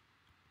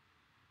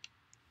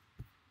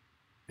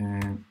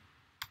 And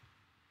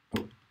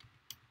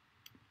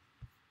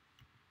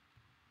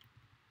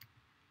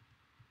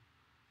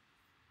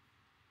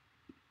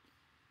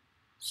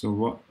so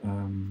what?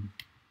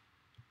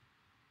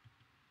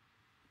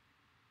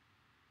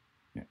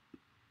 Yeah.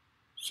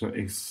 So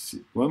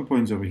x1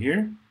 point is over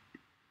here.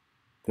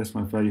 That's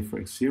my value for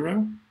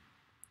x0.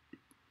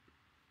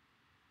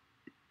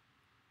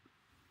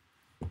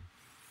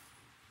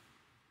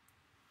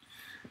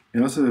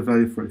 And also the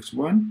value for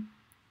x1,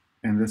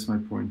 and that's my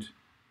point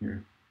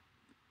here.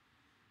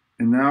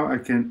 And now I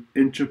can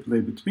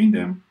interpolate between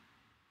them,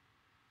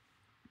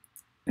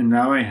 and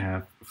now I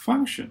have a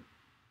function.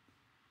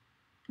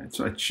 Right,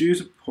 so I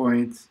choose a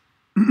point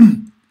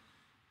in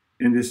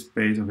this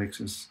space of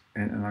x's,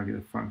 and I'll get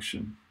a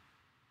function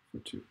for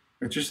 2.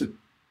 It's just a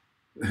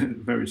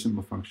very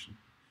simple function.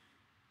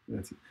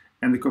 That's it.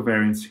 And the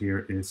covariance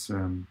here is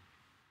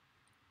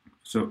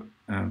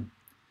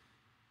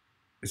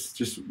it's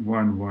just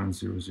 1, 1,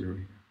 0, 0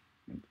 here.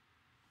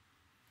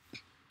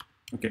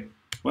 Okay,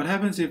 what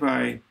happens if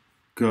I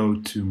go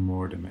to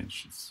more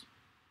dimensions?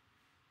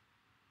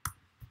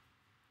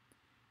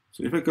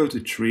 So if I go to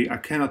 3, I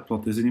cannot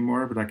plot this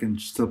anymore, but I can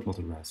still plot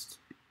the rest.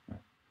 Right.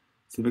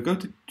 So if I go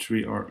to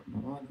 3, or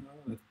no,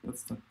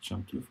 let's not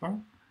jump too far.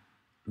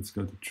 Let's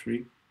go to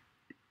 3.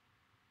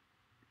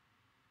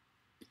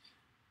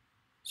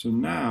 So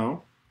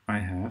now I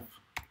have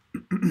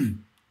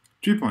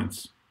 3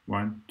 points.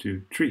 1,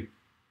 2, 3.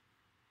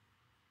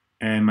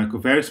 And my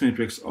covariance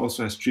matrix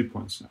also has 3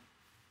 points now.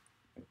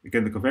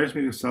 Again, the covariance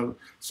matrix.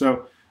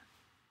 So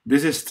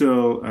this is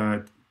still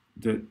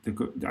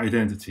the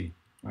identity,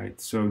 right?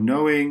 So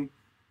knowing,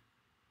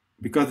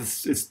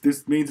 because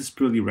this means it's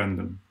purely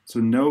random. So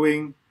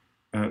knowing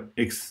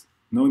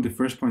knowing the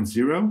first point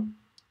 0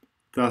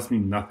 tells me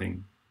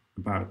nothing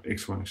about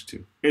x1,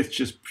 x2. It's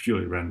just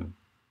purely random,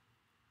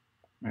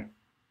 right?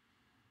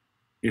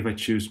 If I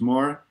choose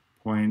more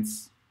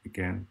points,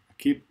 again, I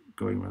keep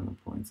going random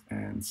points,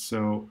 and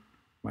so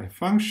my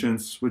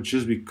functions would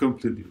just be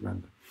completely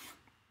random.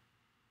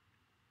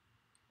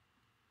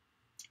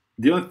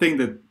 The only thing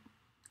that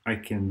I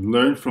can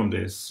learn from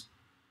this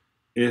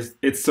is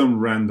it's some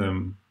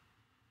random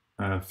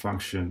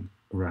function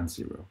around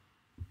 0,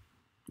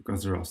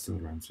 because they're all still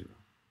around 0.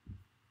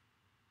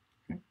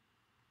 Okay.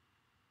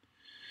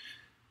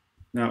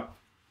 Now,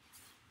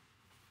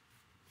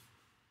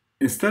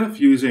 instead of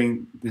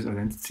using this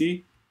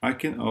identity, I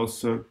can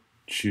also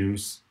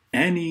choose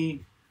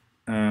any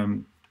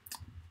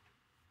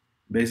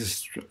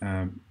basis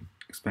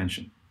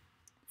expansion,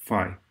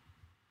 phi.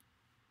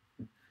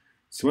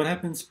 So what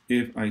happens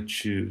if I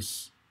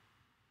choose,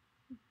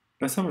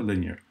 let's have a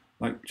linear,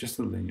 like just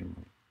a linear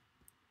one.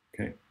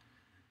 Okay.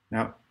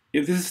 Now,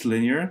 if this is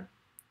linear,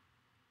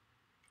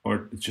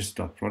 or it's just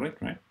dot product,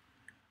 right?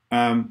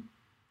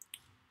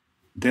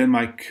 Then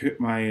my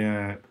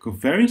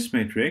covariance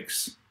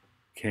matrix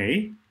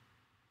K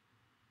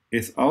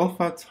is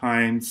alpha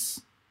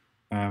times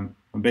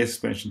base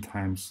expansion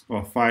times,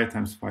 or phi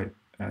times phi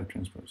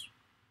transpose.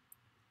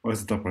 Or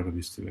it's the dot product of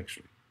these two,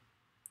 actually.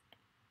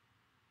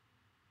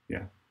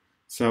 Yeah.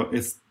 So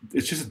it's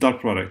just a dot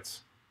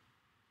product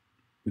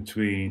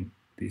between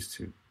these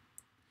two.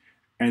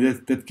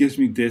 And that gives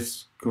me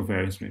this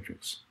covariance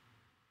matrix.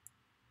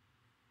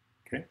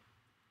 Okay.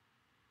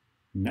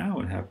 Now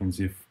what happens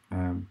if,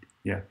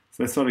 yeah,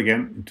 so let's start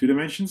again in 2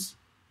 dimensions.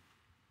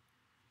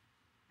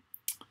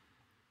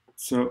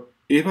 So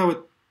if I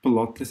would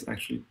plot this,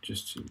 actually,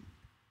 just to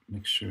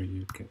make sure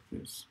you get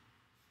this.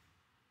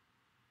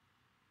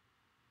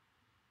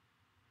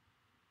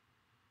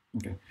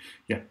 Okay,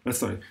 yeah, let's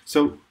start.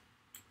 So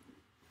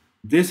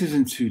this is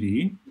in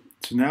 2D.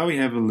 So now we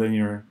have a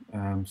linear,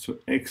 so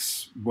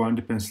x1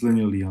 depends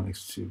linearly on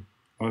x2.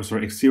 Oh,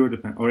 sorry, x0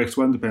 depends, or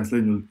x1 depends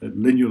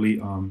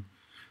linearly on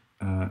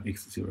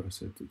x0.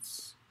 So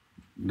it's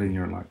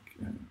linear like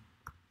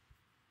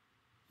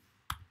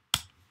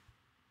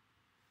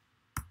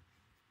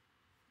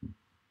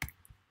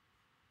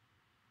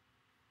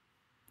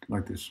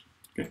this.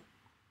 Okay.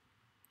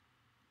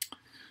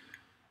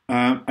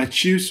 I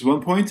choose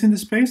 1 point in the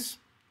space,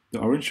 the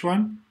orange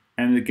one,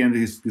 and again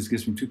this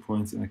gives me 2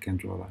 points, and I can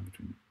draw a line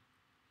between them.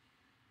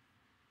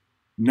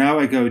 Now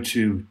I go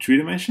to 3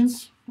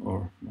 dimensions,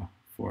 or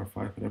 4 or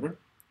 5, whatever,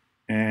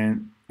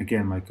 and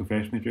again my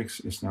covariance matrix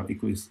is now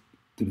equal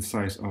to the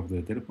size of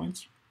the data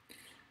points,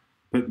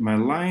 but my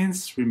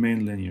lines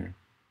remain linear.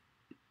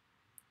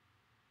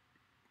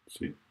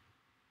 See?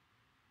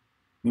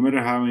 No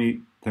matter how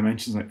many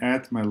dimensions I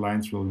add, my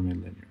lines will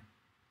remain linear.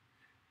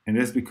 And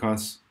that's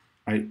because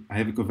I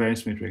have a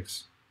covariance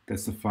matrix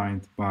that's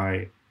defined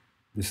by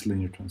this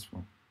linear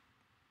transform.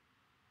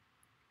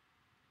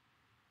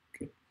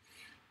 Okay.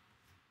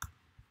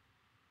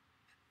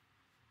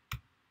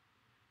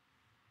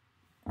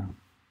 Okay.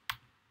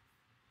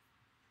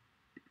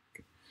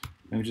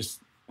 Let me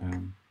just,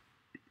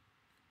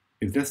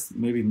 if that's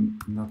maybe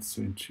not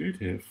so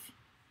intuitive,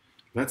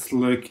 let's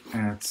look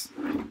at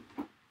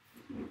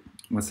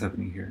what's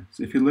happening here.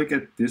 So if you look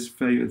at this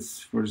value, it's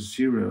for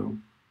 0.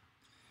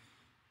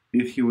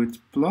 If you would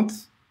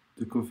plot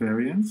the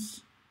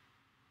covariance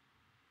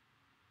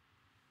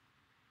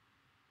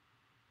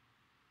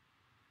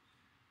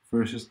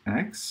versus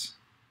x,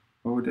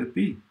 what would that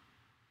be?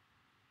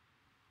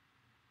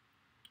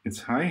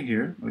 It's high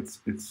here, it's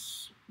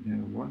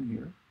 1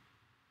 here,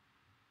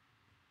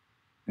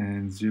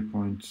 and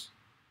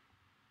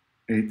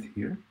 0.8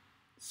 here.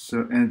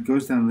 So, and it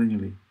goes down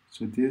linearly.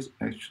 So this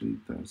actually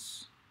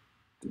does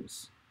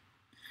this.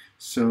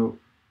 So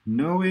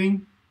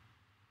knowing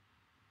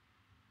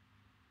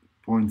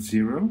point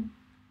 0,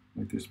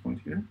 like this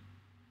point here,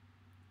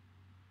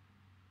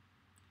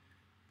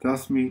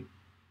 tells me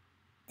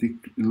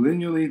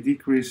linearly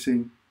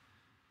decreasing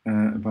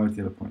about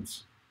the other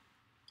points.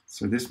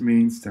 So this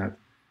means that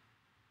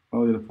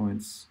all the other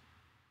points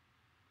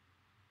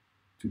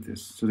do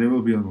this. So they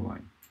will be on the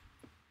line.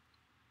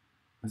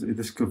 As if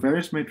this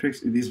covariance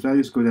matrix, if these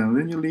values go down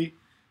linearly,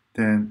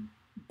 then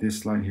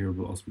this line here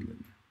will also be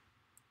linear.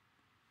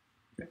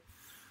 Okay.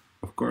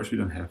 Of course, we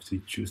don't have to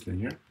choose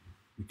linear.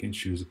 We can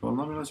choose a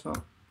polynomial as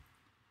well.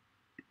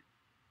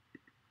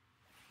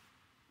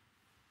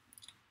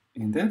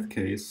 in that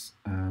case,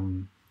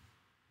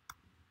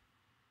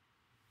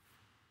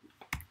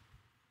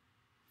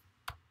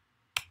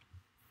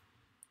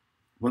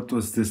 what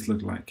does this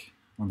look like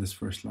on this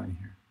first line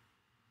here?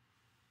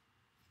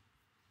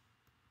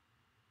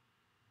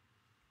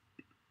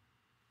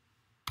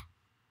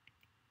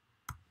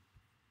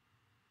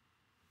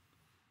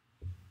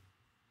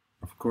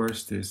 Of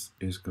course, this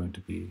is going to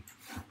be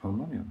a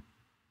polynomial.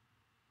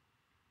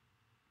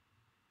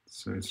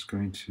 So it's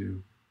going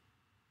to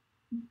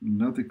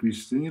not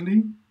decrease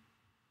linearly,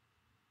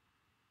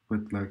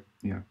 but like,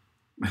 yeah,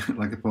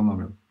 like a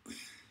polynomial.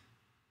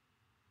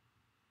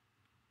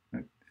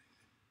 Right?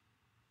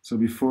 So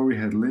before we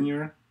had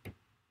linear,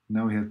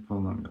 now we had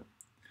polynomial.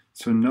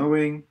 So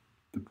knowing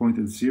the point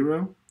at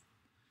 0,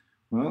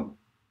 well,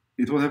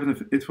 it will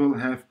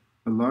have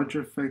a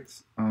larger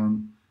effect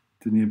on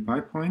the nearby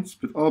points,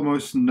 but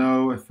almost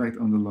no effect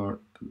on the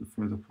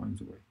further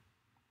points away.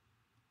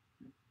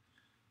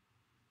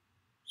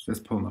 So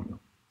that's polynomial.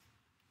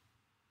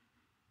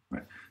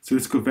 Right. So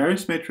this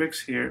covariance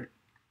matrix here.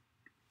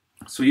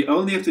 So you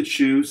only have to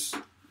choose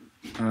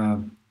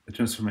a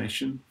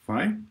transformation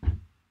phi,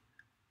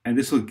 and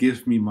this will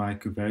give me my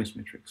covariance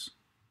matrix.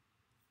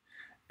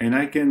 And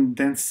I can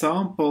then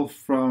sample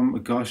from a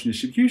Gaussian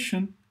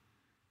distribution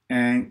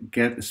and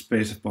get a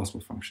space of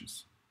possible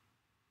functions.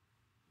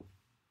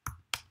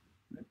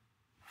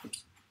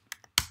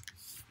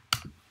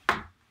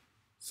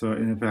 So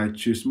if I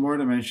choose more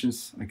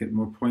dimensions, I get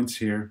more points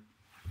here.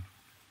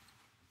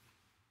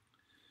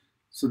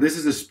 So this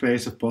is the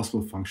space of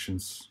possible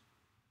functions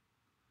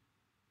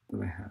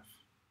that I have.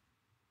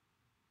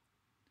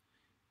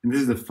 And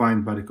this is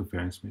defined by the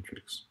covariance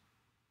matrix.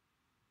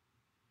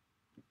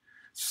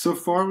 So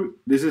far,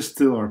 this is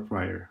still our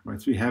prior,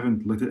 right? So we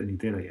haven't looked at any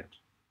data yet.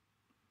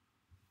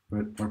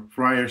 But our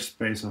prior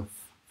space of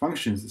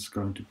functions is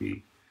going to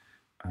be,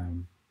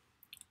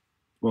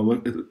 well,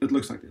 look, it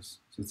looks like this.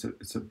 So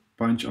it's a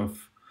bunch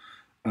of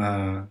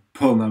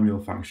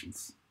polynomial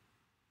functions.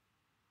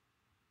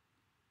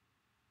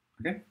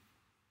 Okay.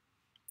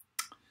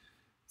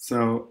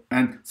 So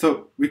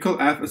we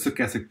call F a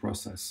stochastic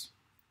process.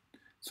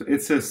 So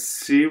it's a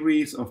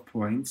series of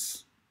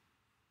points.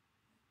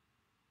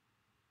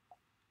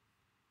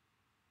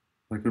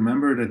 Like,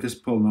 remember that this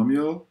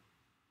polynomial,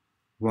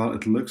 while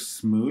it looks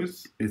smooth,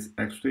 it's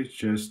actually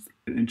just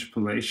an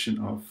interpolation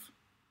of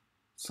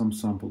some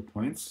sample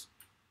points.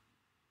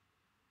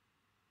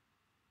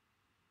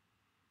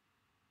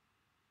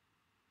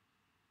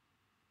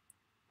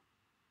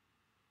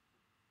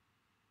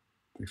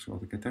 Takes a while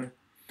to get there.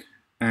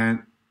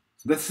 And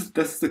so that's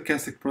the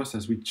stochastic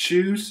process. We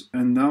choose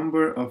a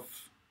number of,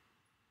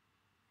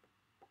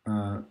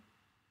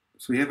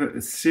 so we have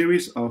a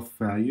series of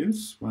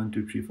values, 1,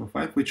 2, 3, 4,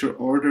 5, which are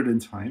ordered in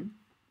time.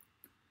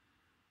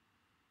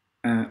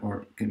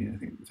 Or give me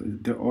anything. So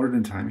they're ordered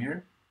in time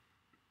here.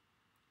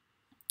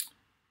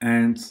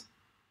 And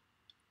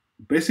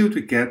basically what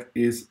we get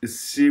is a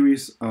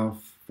series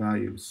of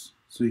values.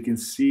 So you can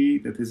see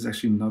that this is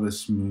actually not a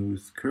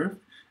smooth curve.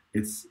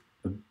 It's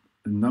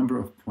a number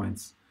of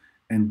points.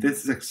 And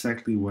this is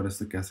exactly what a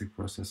stochastic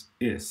process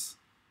is.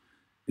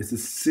 It's a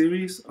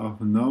series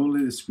of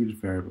normally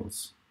distributed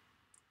variables.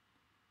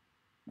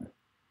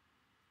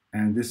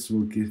 And this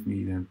will give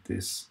me then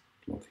this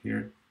plot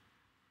here.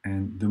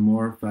 And the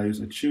more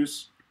values I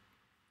choose,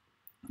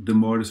 the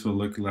more this will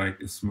look like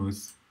a smooth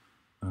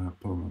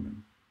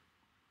polynomial.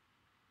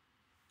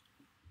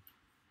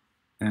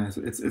 And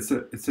so it's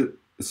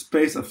a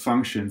space of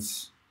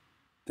functions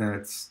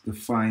that's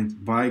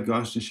defined by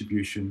Gaussian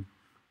distribution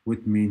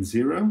with mean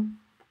 0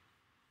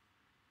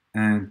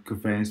 and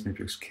covariance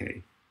matrix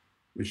K,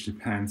 which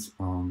depends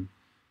on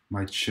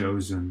my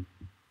chosen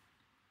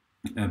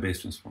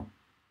base transform.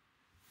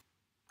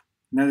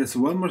 Now there's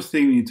one more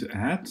thing we need to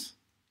add,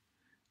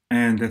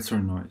 and that's our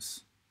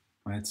noise.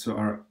 Right? So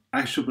our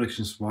actual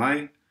predictions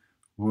Y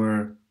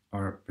were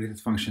our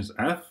predicted functions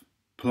F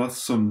plus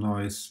some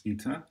noise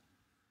eta.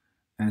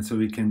 And so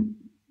we can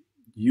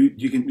do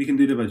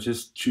that by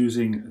just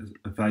choosing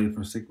a value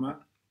for sigma,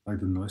 like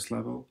the noise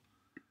level.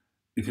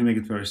 If you make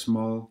it very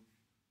small,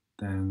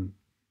 then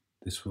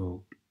this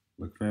will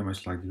look very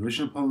much like the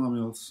original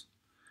polynomials.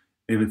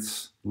 If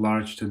it's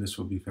large, then this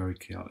will be very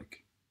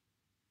chaotic.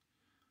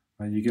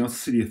 You can also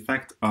see the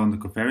effect on the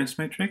covariance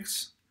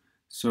matrix.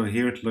 So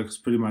here it looks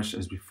pretty much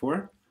as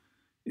before.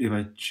 If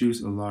I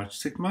choose a large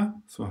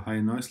sigma, so a high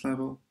noise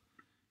level,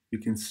 you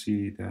can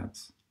see that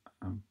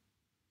you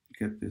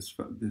get this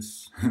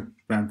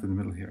band in the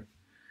middle here.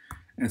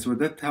 And so what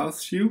that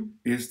tells you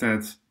is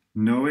that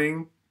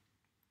knowing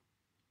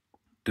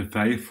the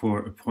value for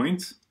a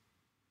point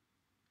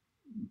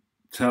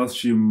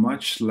tells you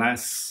much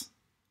less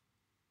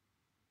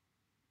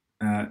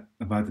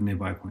about the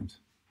nearby point.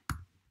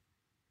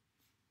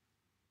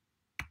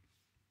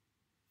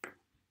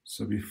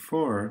 So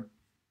before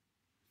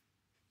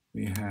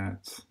we had,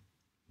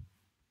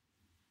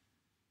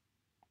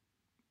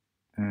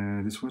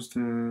 this was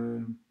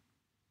the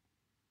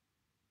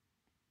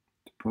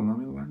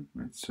polynomial one,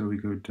 right? So we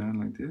go down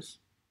like this.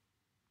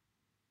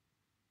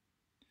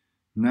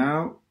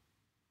 Now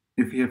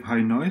if you have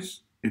high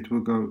noise, it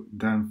will go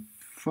down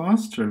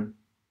faster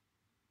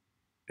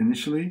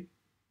initially,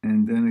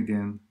 and then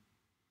again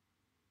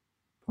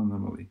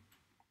polynomially.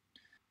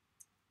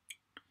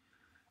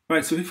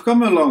 Right, so we've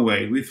come a long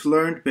way. We've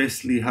learned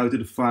basically how to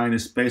define a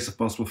space of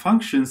possible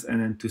functions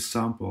and then to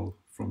sample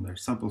from there,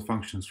 sample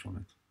functions from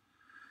it.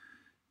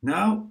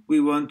 Now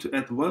we want to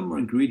add one more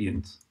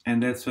ingredient,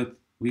 and that's what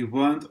we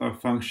want our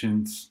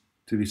functions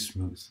to be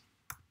smooth.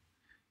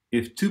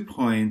 If 2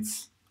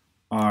 points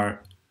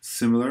are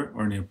similar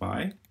or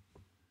nearby,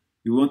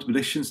 we want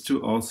predictions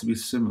to also be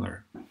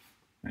similar.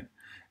 Right?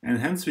 And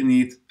hence we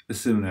need a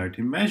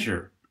similarity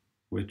measure,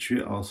 which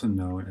we also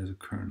know as a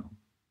kernel.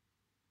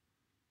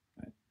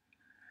 Right?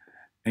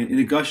 And in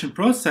the Gaussian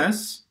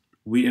process,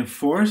 we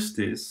enforce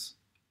this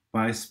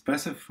by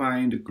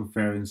specifying the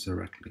covariance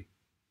directly.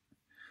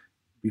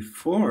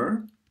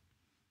 Before,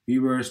 we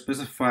were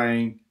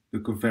specifying the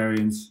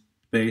covariance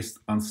based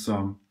on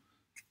some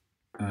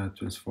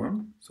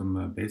transform,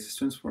 some basis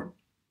transform,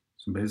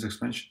 some basis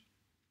expansion.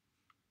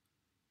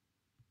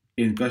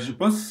 In Gaussian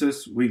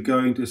processes, we're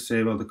going to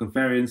say, well, the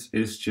covariance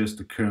is just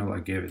the kernel I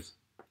give it.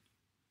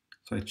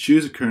 So I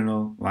choose a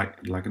kernel like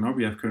an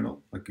RBF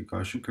kernel, like a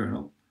Gaussian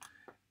kernel,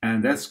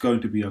 and that's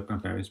going to be our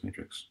covariance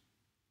matrix.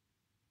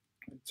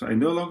 So I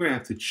no longer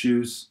have to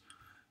choose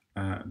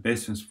a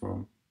base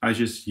transform. I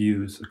just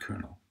use a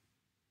kernel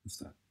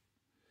instead.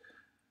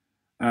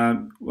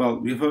 Well,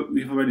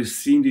 we've already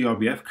seen the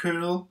RBF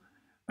kernel.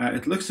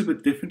 It looks a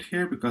bit different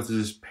here because this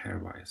is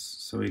pairwise.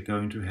 So we're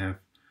going to have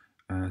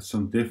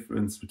some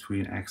difference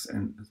between x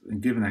and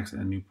given x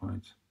and a new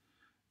point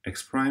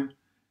x prime,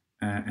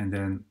 and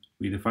then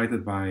we divide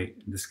it by,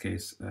 in this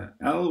case,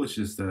 L, which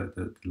is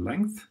the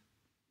length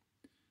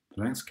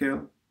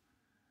scale,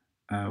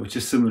 which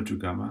is similar to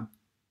gamma,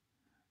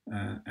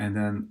 and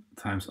then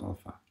times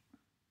alpha,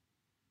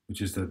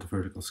 which is the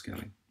vertical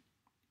scaling,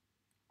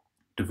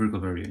 the vertical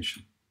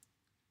variation.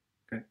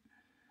 Okay.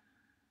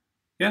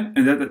 Yeah,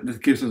 and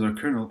that gives us our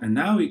kernel, and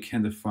now we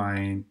can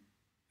define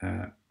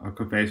our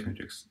covariance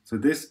matrix. So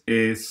this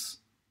is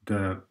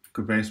the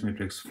covariance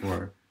matrix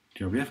for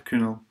the RBF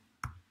kernel.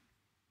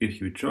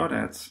 If you draw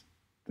that,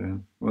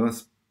 then, well,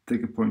 let's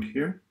take a point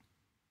here.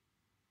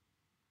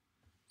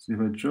 So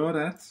if I draw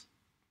that,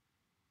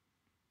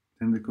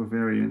 then the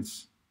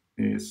covariance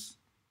is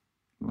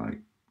like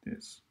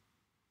this.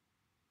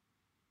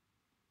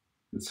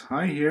 It's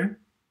high here,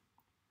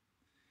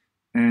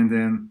 and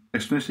then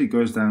exponentially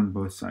goes down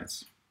both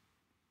sides.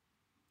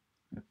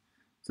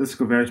 So that's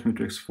the covariance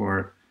matrix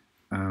for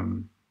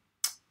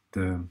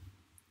the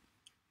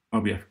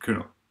RBF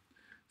kernel.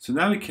 So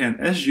now we can,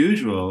 as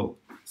usual,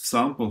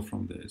 sample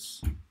from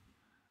this.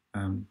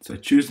 So I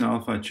choose an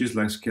alpha, I choose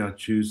length scale, I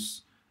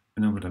choose a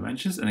number of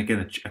dimensions, and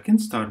again, I can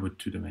start with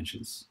 2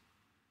 dimensions.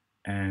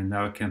 And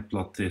now I can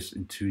plot this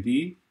in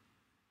 2D,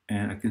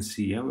 and I can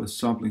see, yeah, we're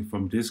sampling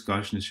from this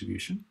Gaussian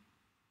distribution.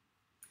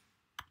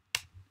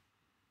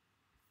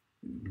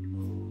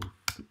 Remove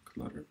the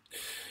clutter.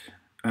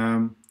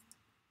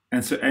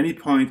 And so any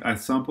point I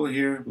sample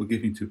here will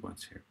give me 2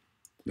 points here.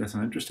 That's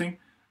not interesting.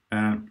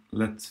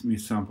 Let me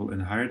sample in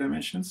higher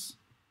dimensions.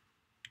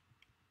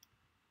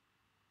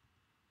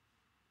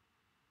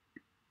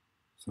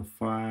 So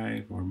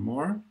 5 or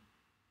more.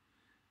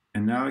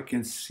 And now I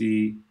can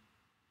see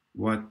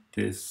what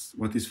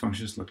these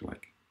functions look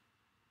like.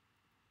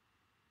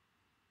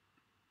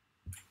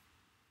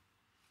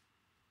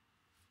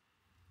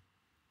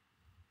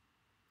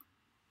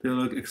 They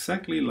look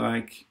exactly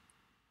like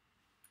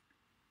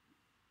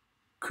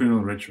kernel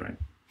ridge line.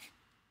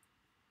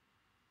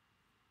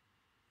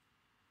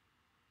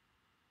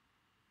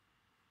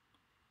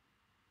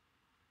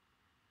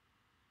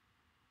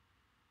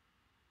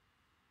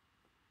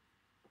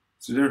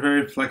 So they're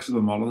very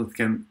flexible models that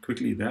can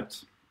quickly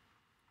adapt,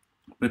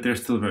 but they're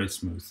still very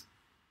smooth.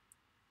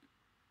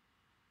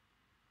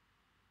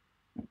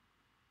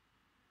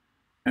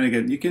 And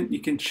again, you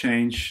can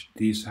change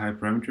these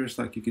hyperparameters,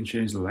 like you can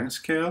change the length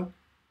scale.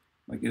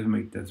 Like if I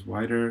make that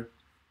wider,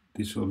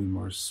 this will be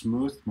more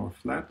smooth, more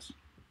flat.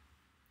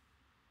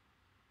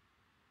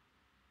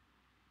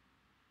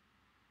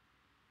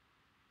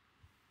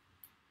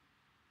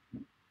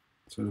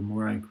 So the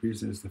more I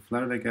increase this, the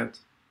flatter they get.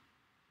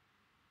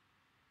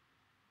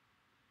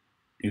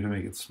 If I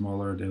make it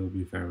smaller, they will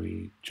be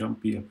very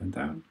jumpy up and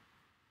down.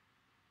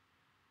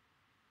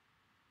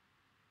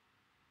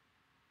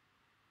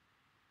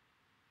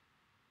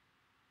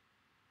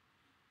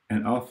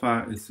 And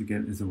alpha is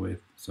again the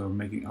width, so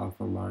making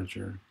alpha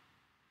larger.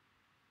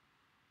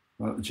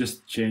 Well, it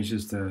just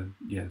changes the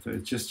so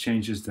it just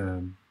changes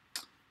the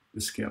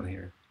scale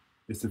here.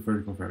 It's the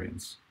vertical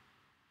variance.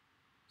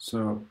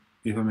 So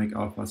if I make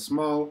alpha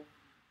small,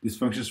 these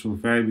functions will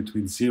vary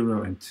between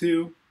 0 and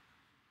 2.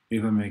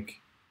 If I make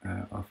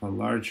alpha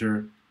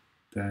larger,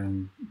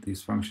 then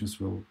these functions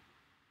will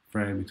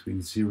vary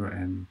between 0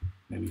 and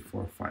maybe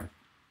 4 or 5.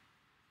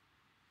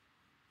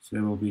 So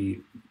they will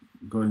be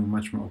going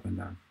much more up and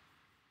down.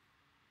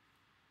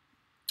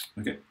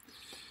 Okay.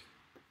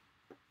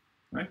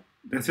 Right,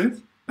 that's it.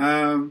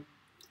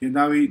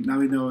 now we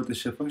know what the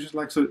shift function is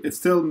like. So it's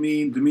still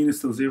mean. The mean is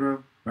still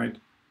 0, right?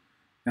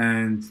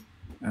 And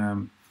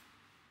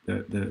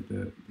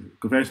the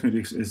covariance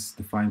matrix is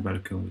defined by the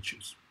kernel we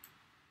choose.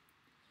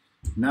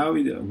 Now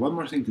we have one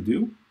more thing to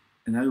do,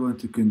 and now we want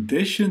to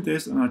condition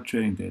this on our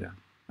training data.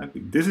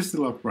 This is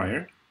still our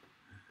prior.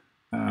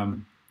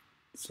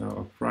 So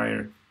our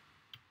prior,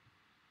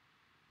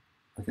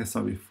 like I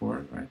saw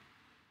before, right?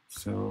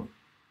 So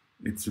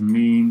it's a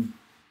mean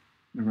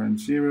around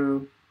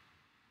 0,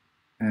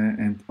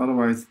 and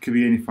otherwise it could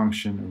be any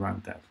function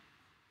around that.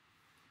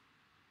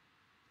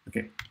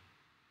 Okay,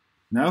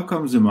 now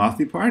comes the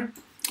mathy part.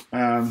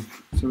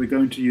 So we're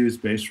going to use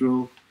base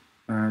rule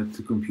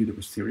to compute the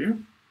posterior.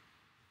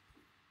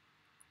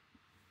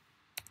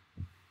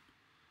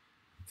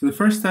 So the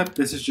first step,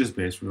 this is just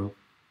base rule.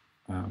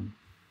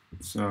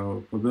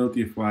 So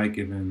probability of y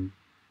given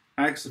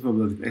x, the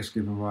probability of x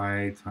given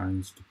y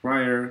times the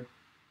prior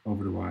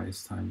over the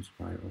y's times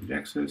prior over the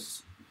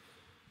x's.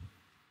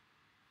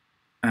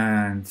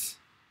 And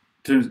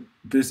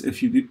this,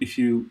 if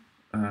you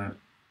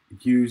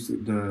use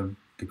the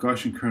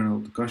Gaussian kernel,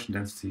 the Gaussian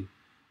density,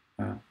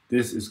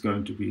 this is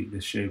going to be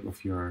the shape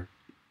of your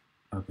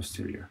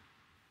posterior.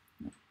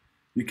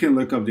 You can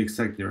look up the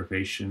exact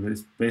derivation, but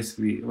it's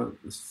basically, well,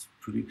 it's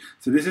pretty.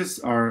 So this is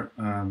our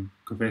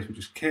covariance, which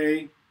is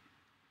k.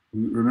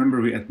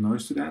 Remember, we add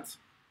noise to that,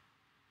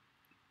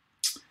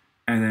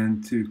 and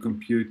then to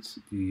compute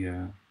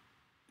the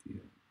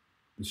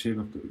shape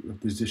of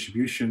this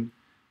distribution,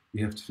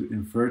 we have to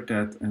invert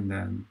that and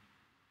then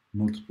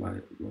multiply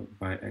it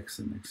by x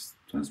and x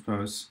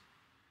transpose,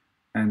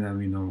 and then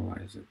we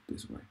normalize it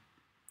this way.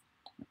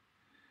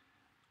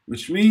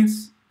 Which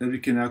means that we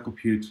can now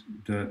compute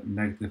the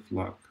negative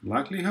log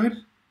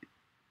likelihood.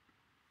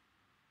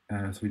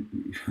 So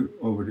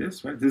over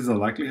this, right? This is a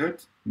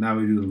likelihood. Now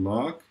we do the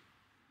log,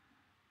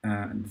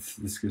 and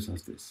this gives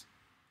us this.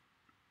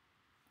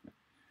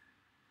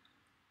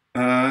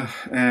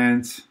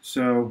 And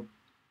so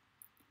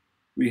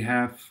we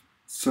have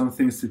some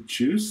things to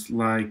choose,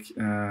 like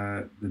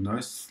the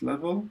noise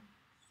level,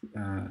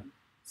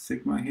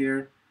 sigma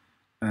here.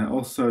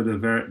 Also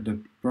the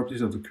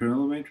properties of the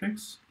kernel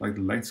matrix, like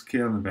the length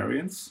scale and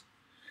variance.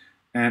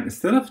 And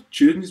instead of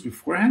choosing these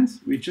beforehand,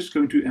 we're just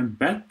going to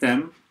embed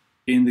them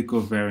in the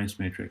covariance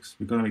matrix.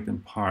 We're going to make them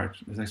part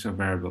as extra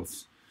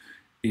variables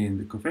in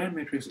the covariance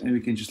matrix, and we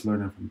can just learn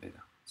them from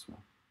data as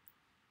well.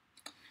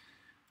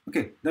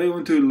 Okay, now we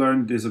want to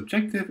learn this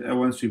objective, and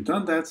once we've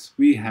done that,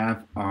 we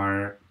have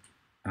our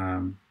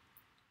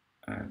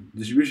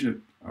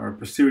distribution, our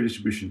posterior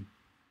distribution,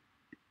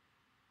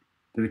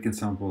 that we can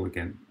sample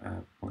again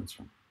points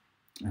from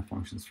and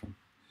functions from.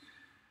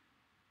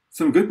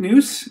 Some good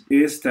news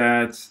is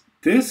that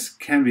this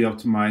can be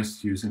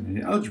optimized using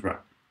linear algebra.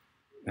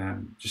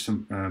 Just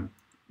some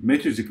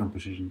matrix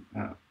decomposition,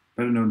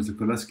 better known as the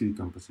Gaussian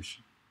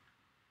decomposition.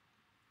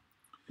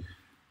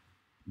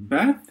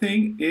 Bad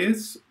thing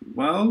is,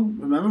 well,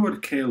 remember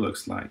what K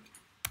looks like.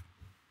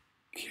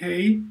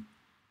 K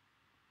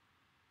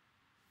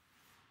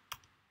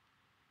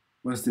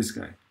was this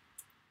guy.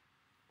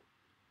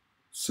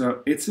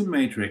 So it's a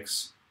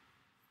matrix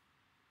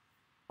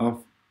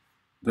of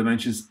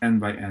dimensions n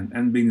by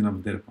n being the number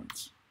of data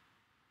points.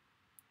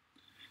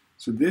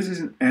 So this is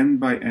an n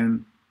by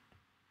n.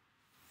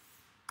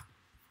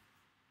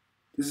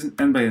 This is an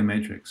n by n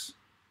matrix.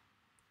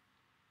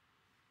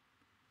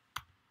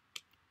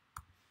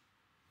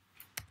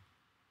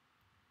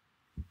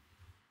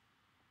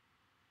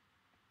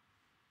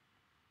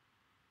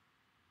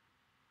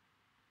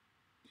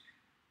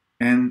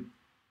 And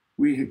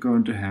we are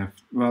going to have,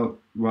 well,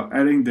 while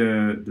adding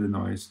the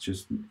noise,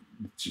 just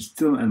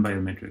still an n by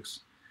n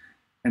matrix.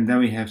 And then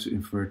we have to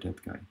invert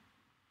that guy.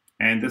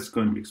 And that's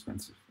going to be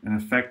expensive. And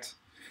in fact,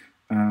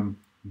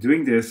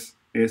 doing this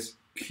is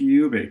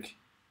cubic,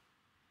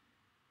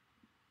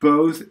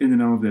 both in the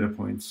number of data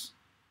points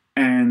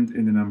and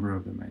in the number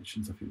of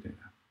dimensions of your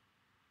data.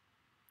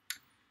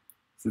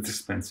 So it's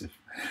expensive.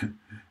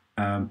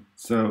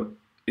 So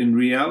in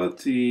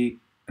reality,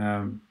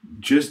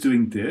 just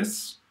doing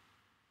this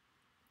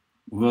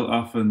will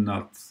often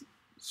not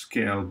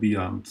scale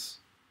beyond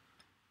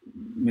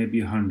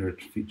maybe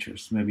 100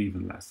 features, maybe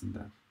even less than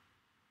that.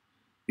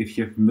 If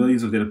you have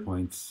millions of data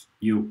points,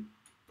 you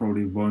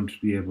probably won't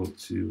be able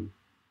to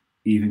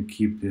even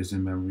keep this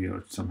in memory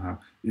or somehow.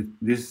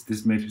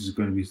 This matrix is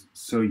going to be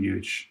so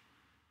huge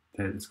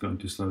that it's going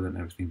to slow down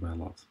everything by a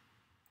lot.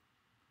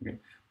 Okay,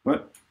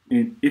 but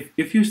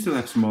if you still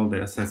have small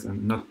data sets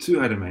and not too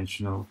high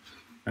dimensional,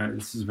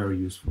 this is a very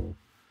useful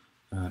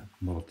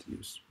model to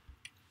use.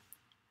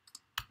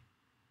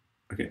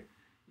 Okay,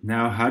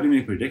 now how do you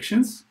make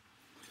predictions?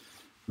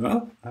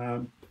 Well,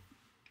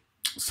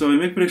 so we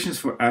make predictions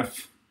for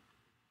f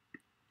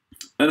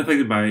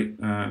unaffected by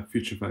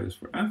future values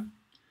for f.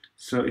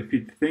 So if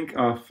you think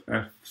of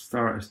f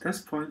star as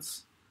test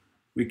points,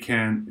 we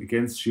can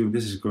again assume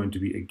this is going to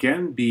be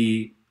again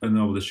be a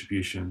normal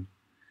distribution,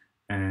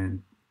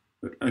 and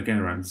again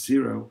around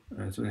 0,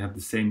 so we have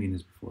the same mean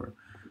as before.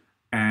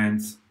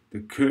 And the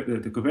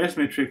covariance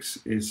matrix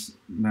is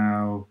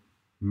now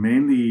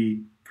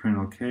mainly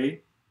kernel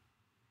K.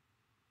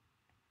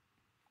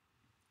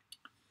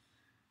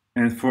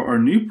 And for our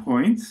new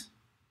point,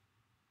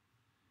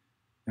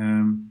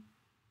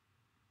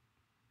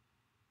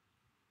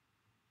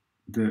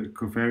 the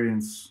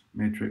covariance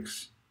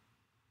matrix,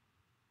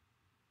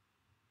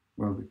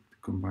 well, the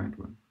combined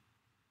one,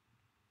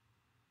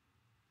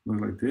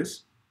 looks like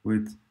this,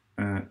 with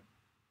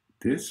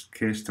this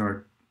K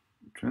star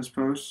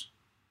transpose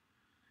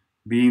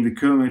being the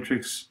kernel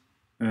matrix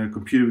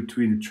computed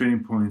between the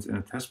training point and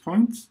the test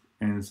point,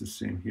 and it's the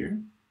same here.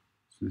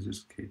 So this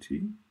is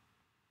KT.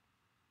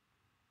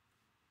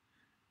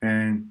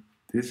 And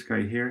this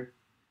guy here,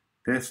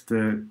 that's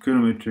the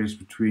kernel matrix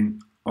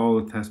between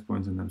all the test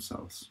points and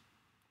themselves.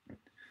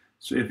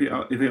 So if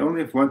I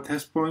only have one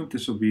test point,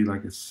 this will be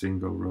like a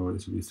single row,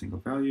 this will be a single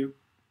value.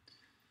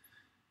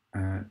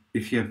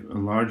 If you have a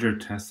larger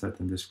test set,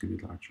 then this could be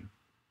larger.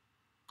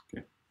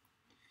 Okay.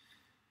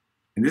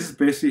 And this is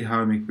basically how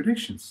I make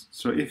predictions.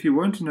 So if you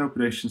want to know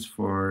predictions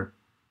for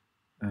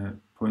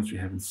points we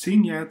haven't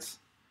seen yet,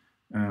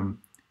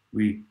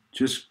 we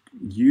just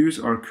use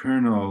our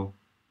kernel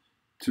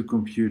to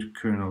compute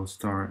kernel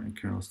star and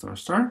kernel star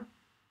star.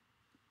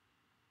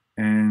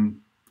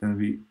 And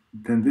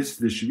then this is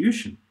the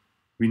distribution.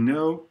 We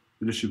know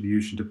the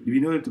distribution, we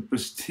know the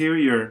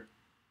posterior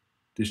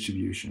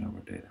distribution of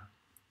our data.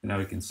 And now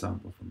we can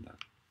sample from that.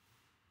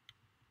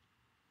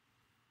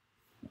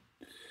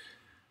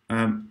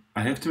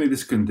 I have to make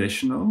this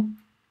conditional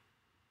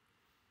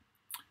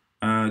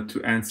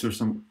to answer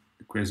some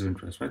queries of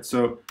interest, right?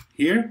 So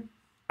here,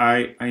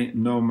 I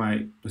know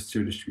my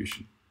posterior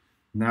distribution.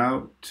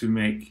 Now to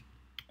make,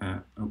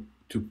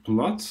 to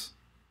plot,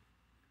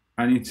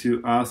 I need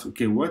to ask,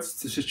 okay, what's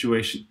the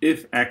situation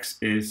if x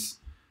is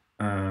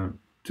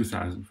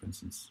 2000, for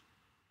instance,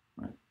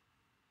 right?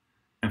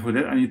 And for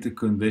that, I need the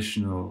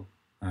conditional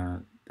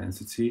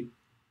density.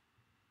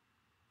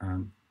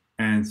 And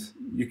I'm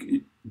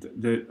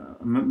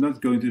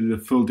not going to do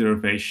the full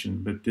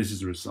derivation, but this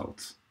is the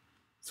result.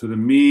 So the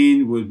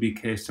mean would be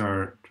K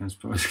star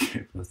transpose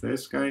K plus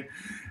this guy,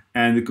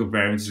 and the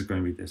covariance is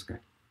going to be this guy.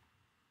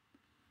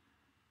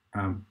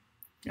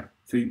 Yeah,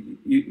 so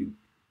you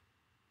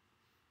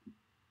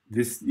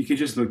can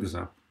just look this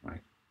up,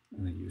 right,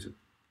 and then use it.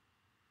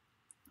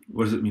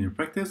 What does it mean in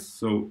practice?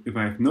 So if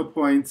I have no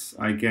points,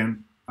 I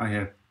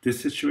have this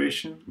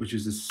situation, which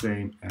is the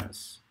same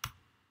as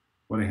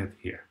what I had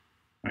here,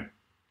 right?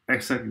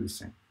 Exactly the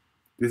same.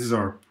 This is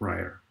our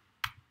prior.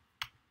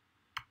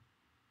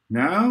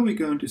 Now we're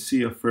going to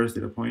see our first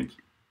data point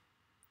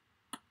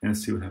and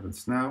see what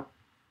happens now.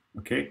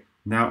 Okay,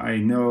 now I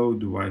know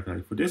the y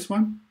value for this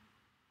one.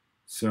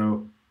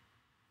 So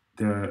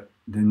the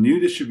new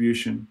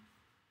distribution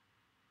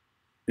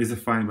is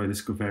defined by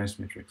this covariance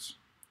matrix.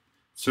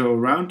 So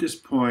around this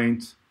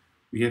point,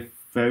 we have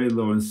very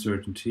low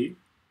uncertainty,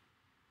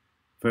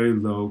 very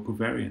low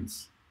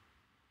covariance.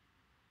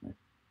 Right?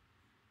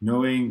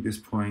 Knowing this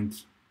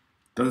point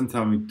doesn't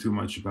tell me too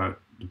much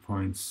about the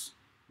points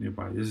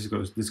nearby. This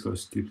goes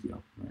deeply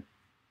up,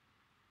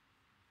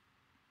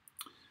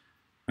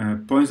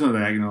 right? Points on the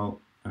diagonal,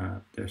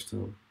 they're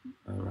still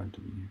around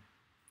to me here.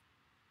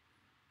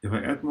 If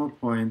I add more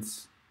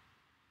points,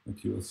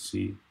 what you will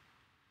see,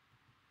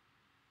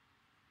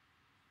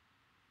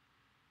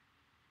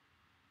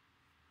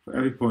 for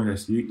every point I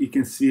see, you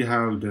can see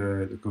how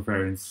the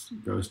covariance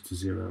goes to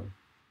 0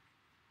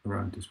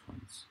 around these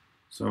points.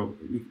 So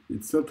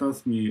it still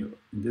tells me in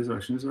this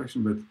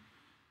direction, but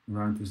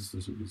around this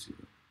will be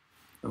 0.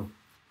 Oh.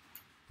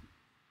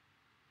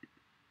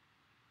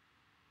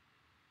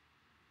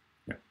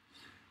 Yeah.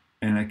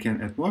 And I can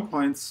add more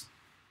points.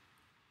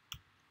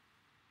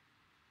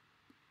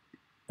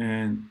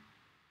 And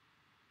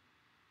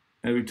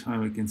every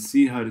time I can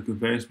see how the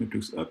covariance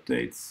matrix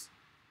updates.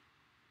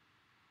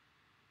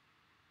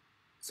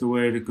 So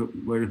where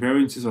the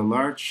variances are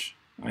large,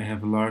 I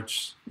have a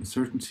large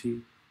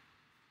uncertainty,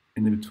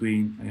 and in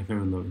between, I have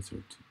very low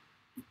uncertainty.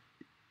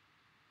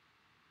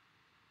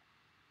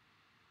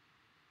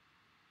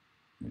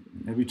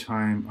 And every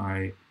time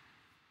I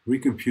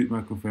recompute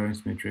my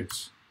covariance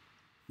matrix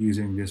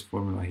using this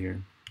formula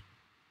here,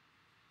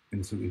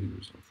 and this will give you the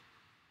result.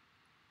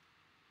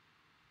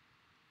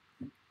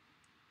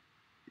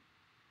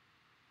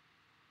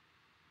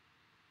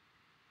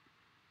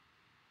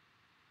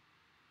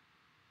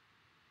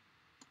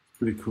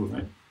 Pretty cool,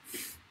 right?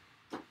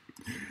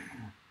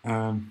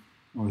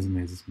 Always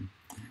amazes me.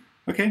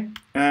 Okay.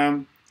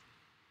 Now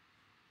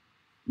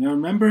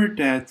remember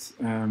that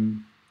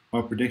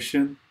our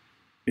prediction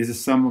is the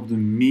sum of the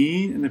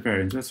mean and the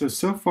variance.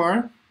 So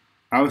far,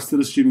 I was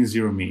still assuming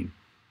 0 mean.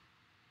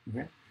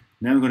 Okay.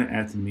 Now I'm going to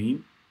add the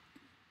mean.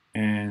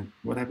 And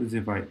what happens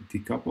if I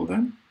decouple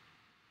them?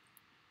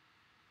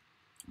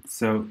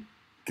 So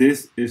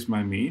this is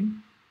my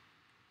mean.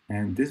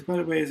 And this, by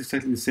the way, is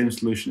exactly the same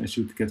solution as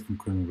you would get from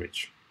kernel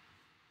ridge,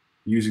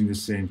 using the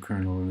same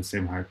kernel and the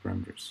same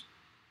hyperparameters.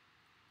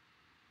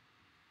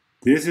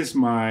 This is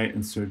my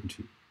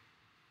uncertainty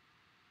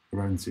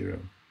around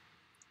 0,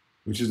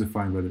 which is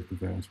defined by the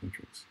covariance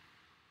matrix.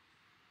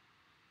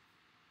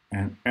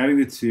 And adding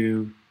the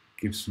two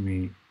gives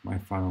me my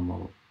final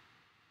model.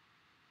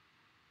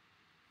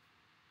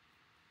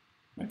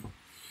 Right.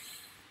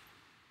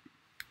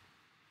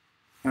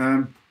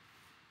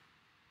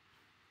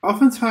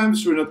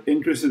 Oftentimes, we're not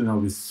interested in all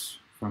these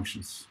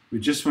functions. We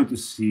just want to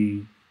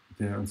see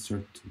their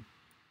uncertainty.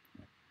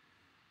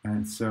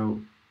 And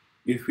so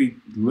if we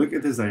look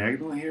at this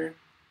diagonal here,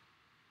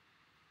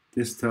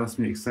 this tells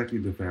me exactly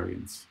the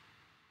variance.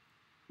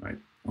 Right?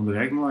 On the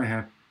diagonal, I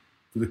have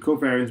the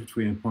covariance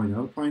between a point and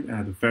another point, and I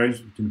have the variance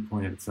between the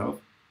point and itself.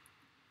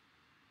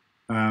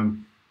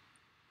 And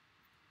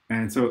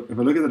so if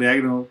I look at the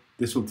diagonal,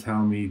 this will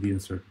tell me the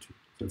uncertainty.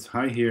 So it's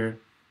high here,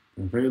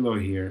 then very low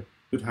here,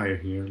 a bit higher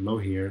here, low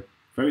here,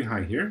 very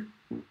high here.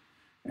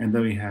 And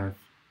then we have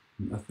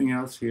nothing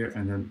else here,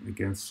 and then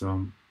again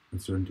some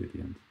uncertainty at the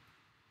end.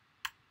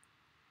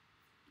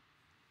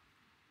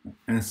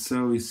 And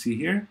so we see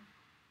here,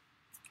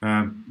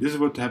 this is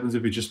what happens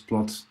if we just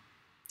plot,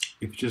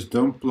 if you just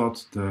don't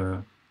plot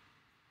the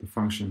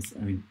functions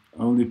and we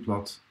only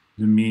plot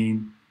the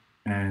mean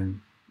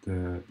and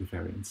the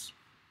variance.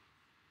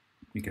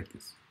 We get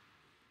this.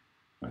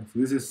 Right, so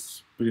this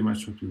is pretty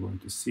much what we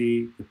want to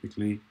see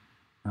typically.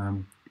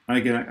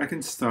 Again, I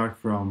can start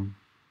from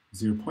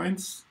 0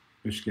 points,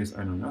 in which case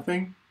I know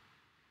nothing.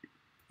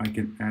 I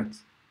can add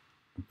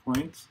a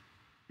point.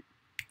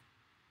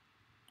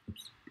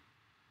 Oops.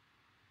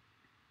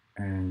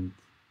 And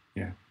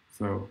yeah,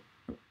 so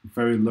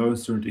very low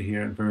uncertainty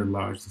here and very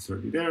large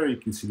uncertainty there. You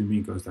can see the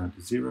mean goes down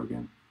to 0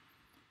 again.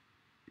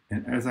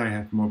 And as I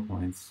have more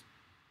points,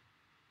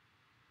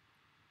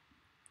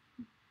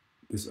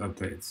 this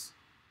updates.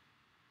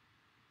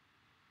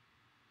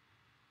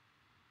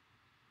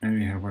 And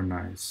we have our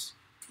nice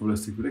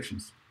holistic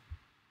predictions.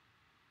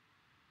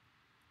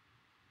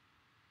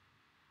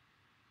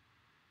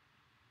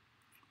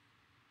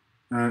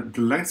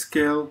 The length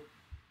scale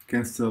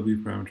can still be a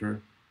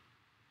parameter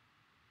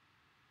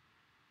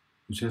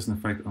which has an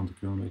effect on the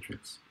kernel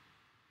matrix.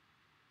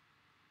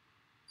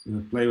 So if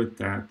I play with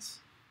that,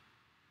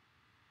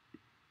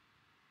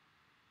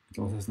 it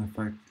also has an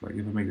effect, like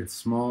if I make it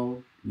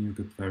small, you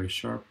get very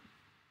sharp.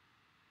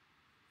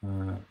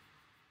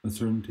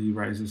 Uncertainty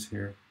rises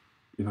here.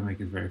 If I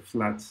make it very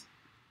flat,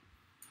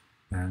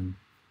 then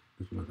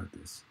it will look like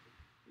this.